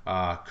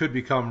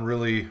become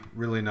really,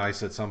 really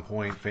nice at some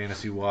point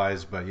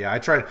fantasy-wise. But yeah, I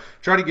try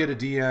to get a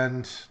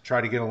D-end,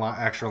 try to get an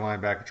extra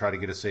linebacker, try to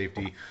get a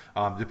safety.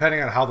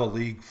 Depending on how the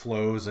league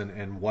flows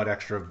and what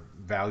extra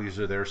values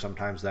are there,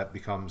 sometimes that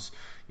becomes,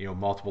 you know,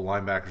 multiple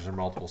linebackers or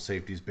multiple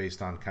safeties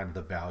based on kind of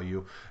the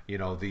value. You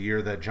know, the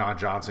year that John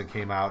Johnson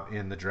came out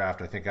in the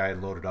draft, I think I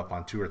had loaded up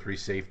on 2 or 3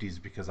 safeties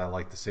because I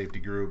liked the safety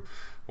group.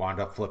 Wound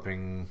up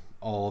flipping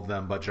all of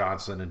them but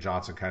Johnson, and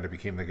Johnson kind of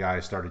became the guy I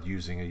started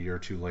using a year or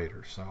 2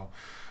 later. So,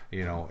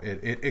 you know,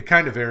 it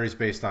kind of varies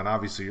based on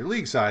obviously your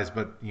league size,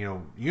 but, you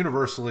know,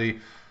 universally,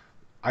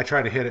 I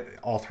try to hit it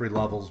all 3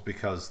 levels,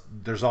 because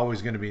there's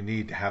always going to be a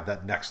need to have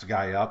that next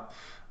guy up,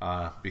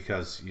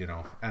 because, you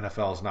know,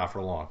 NFL is not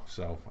for long.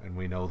 So, and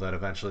we know that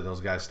eventually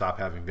those guys stop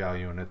having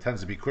value, and it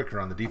tends to be quicker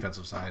on the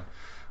defensive side.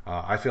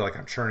 I feel like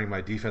I'm churning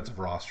my defensive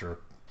roster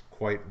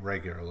quite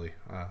regularly,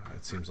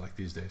 it seems like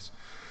these days.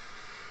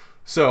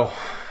 So,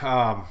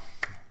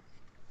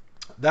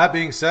 that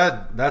being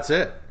said, that's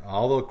it.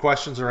 All the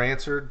questions are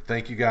answered.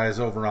 Thank you guys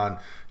over on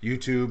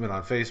YouTube and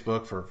on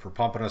Facebook for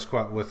pumping us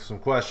with some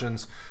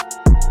questions.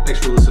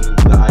 Thanks for listening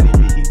to the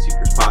IDP Heat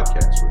Seekers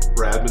podcast with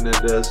Brad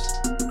Menendez,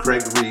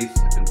 Craig Reith,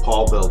 and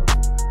Paul Belden.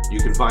 You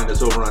can find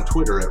us over on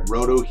Twitter at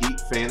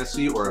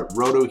RotoHeatFantasy or at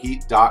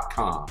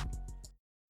rotoheat.com.